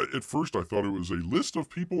 At first, I thought it was a list of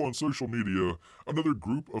people on social media another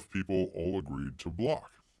group of people all agreed to block.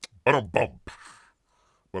 Ba-dum-bum.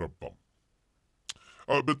 Ba-dum-bum.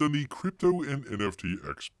 But then the crypto and NFT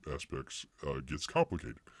aspects gets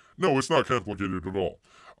complicated. No, it's not complicated at all.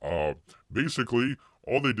 Basically,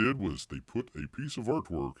 all they did was they put a piece of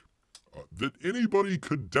artwork that anybody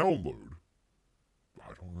could download.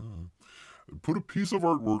 I don't know. Put a piece of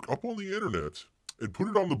artwork up on the internet and put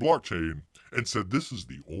it on the blockchain and said this is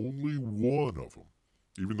the only one of them.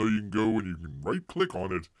 Even though you can go and you can right-click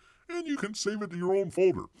on it and you can save it to your own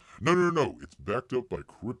folder. No. It's backed up by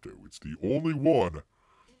crypto. It's the only one.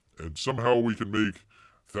 And somehow we can make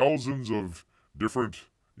thousands of different,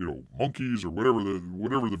 monkeys or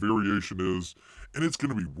whatever the variation is, and it's going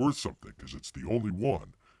to be worth something because it's the only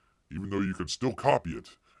one. Even though you can still copy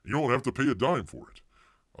it, you don't have to pay a dime for it.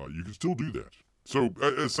 You can still do that. So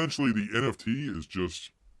essentially, the NFT is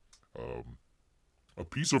just a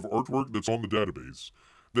piece of artwork that's on the database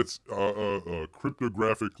that's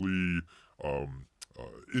cryptographically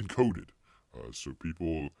encoded. So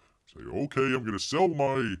people say, okay, I'm going to sell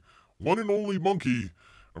my one and only monkey.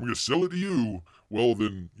 I'm going to sell it to you. Well,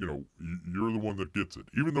 then, you're the one that gets it.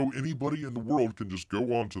 Even though anybody in the world can just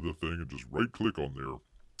go onto the thing and just right-click on there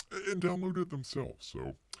and download it themselves.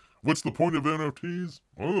 So, what's the point of NFTs?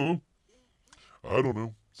 I don't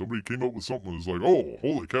know. Somebody came up with something that's like, oh,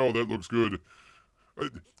 holy cow, that looks good.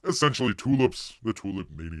 Essentially, tulips, the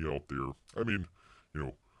tulip mania out there. I mean,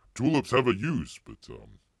 tulips have a use, but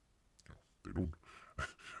they don't.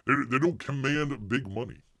 They don't command big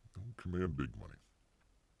money.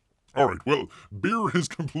 All right, well, Bear has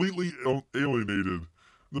completely alienated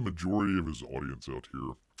the majority of his audience out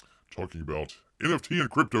here, talking about NFT and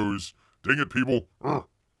cryptos. Dang it, people.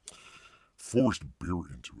 Forced Bear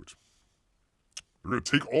into it. They're going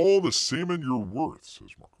to take all the salmon you're worth,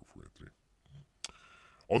 says Marco for Anthony.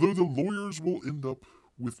 Although the lawyers will end up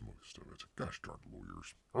with most of it. Gosh darn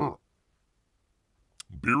lawyers.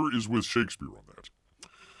 Bear is with Shakespeare on that.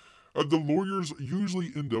 The lawyers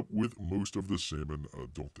usually end up with most of the salmon,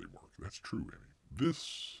 don't they, Mark? That's true, Annie.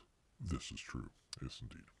 This is true. Yes,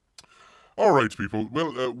 indeed. All right, people.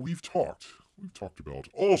 Well, we've talked about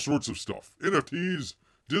all sorts of stuff. NFTs,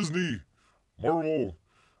 Disney, Marvel,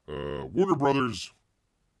 Warner Brothers,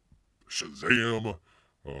 Shazam,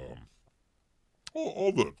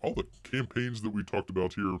 all the campaigns that we talked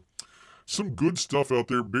about here. Some good stuff out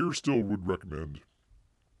there. Bear still would recommend.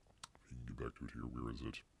 You can get back to it here. Where is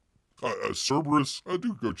it? Cerberus,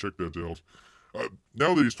 do go check that out.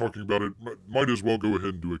 Now that he's talking about it, might as well go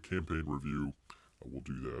ahead and do a campaign review. We'll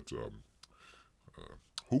do that.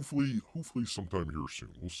 Hopefully sometime here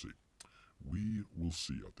soon. We'll see. We will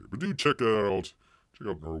see out there. But do check that out. Check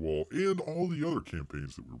out Narwhal and all the other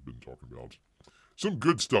campaigns that we've been talking about. Some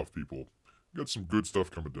good stuff, people. Got some good stuff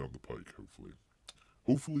coming down the pike, hopefully.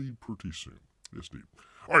 Hopefully pretty soon. Yes, indeed.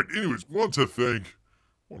 All right, anyways, want to thank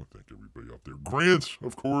everybody out there. Grant,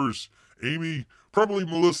 of course. Amy. Probably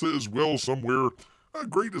Melissa as well somewhere.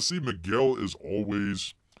 Great to see Miguel as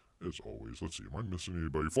always. Let's see, am I missing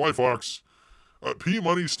anybody? Fly Fox. P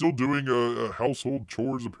Money still doing household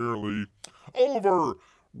chores apparently. All of our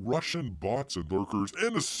Russian bots and lurkers,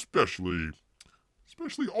 and especially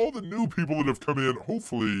all the new people that have come in.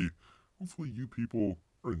 Hopefully you people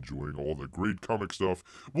are enjoying all the great comic stuff.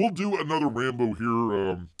 We'll do another Rambo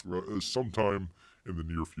here sometime in the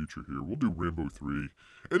near future here. We'll do Rambo 3.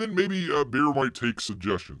 And then maybe Bear might take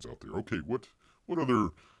suggestions out there. Okay, what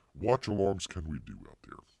other watch-alongs can we do out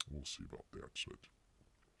there? We'll see about that. So,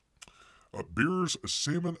 Bear's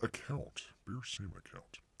Salmon account.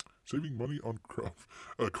 Saving money on car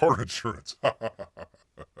insurance.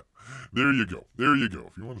 There you go.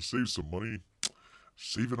 If you want to save some money,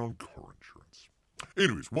 save it on car insurance.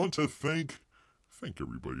 Anyways, want to thank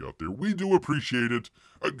everybody out there. We do appreciate it.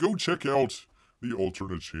 Go check out the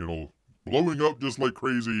alternate channel, blowing up just like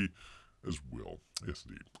crazy as well. Yes,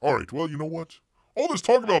 indeed. All right, well, you know what? All this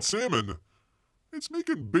talk about salmon, it's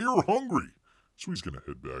making Bear hungry. So he's going to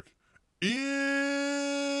head back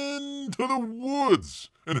into the woods.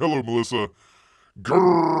 And hello, Melissa.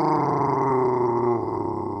 Grrr.